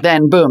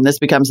 then boom, this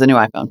becomes the new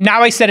iPhone.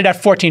 Now I set it at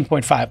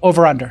 14.5.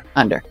 Over, under.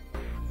 Under.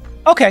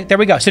 Okay, there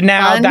we go. So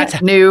now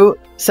that's... new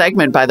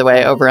segment, by the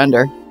way, over,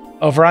 under.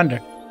 Over, under.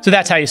 So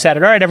that's how you set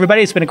it. All right,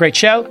 everybody, it's been a great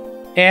show.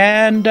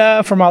 And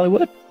from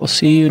Hollywood, we'll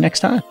see you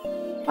next time.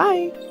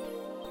 Bye.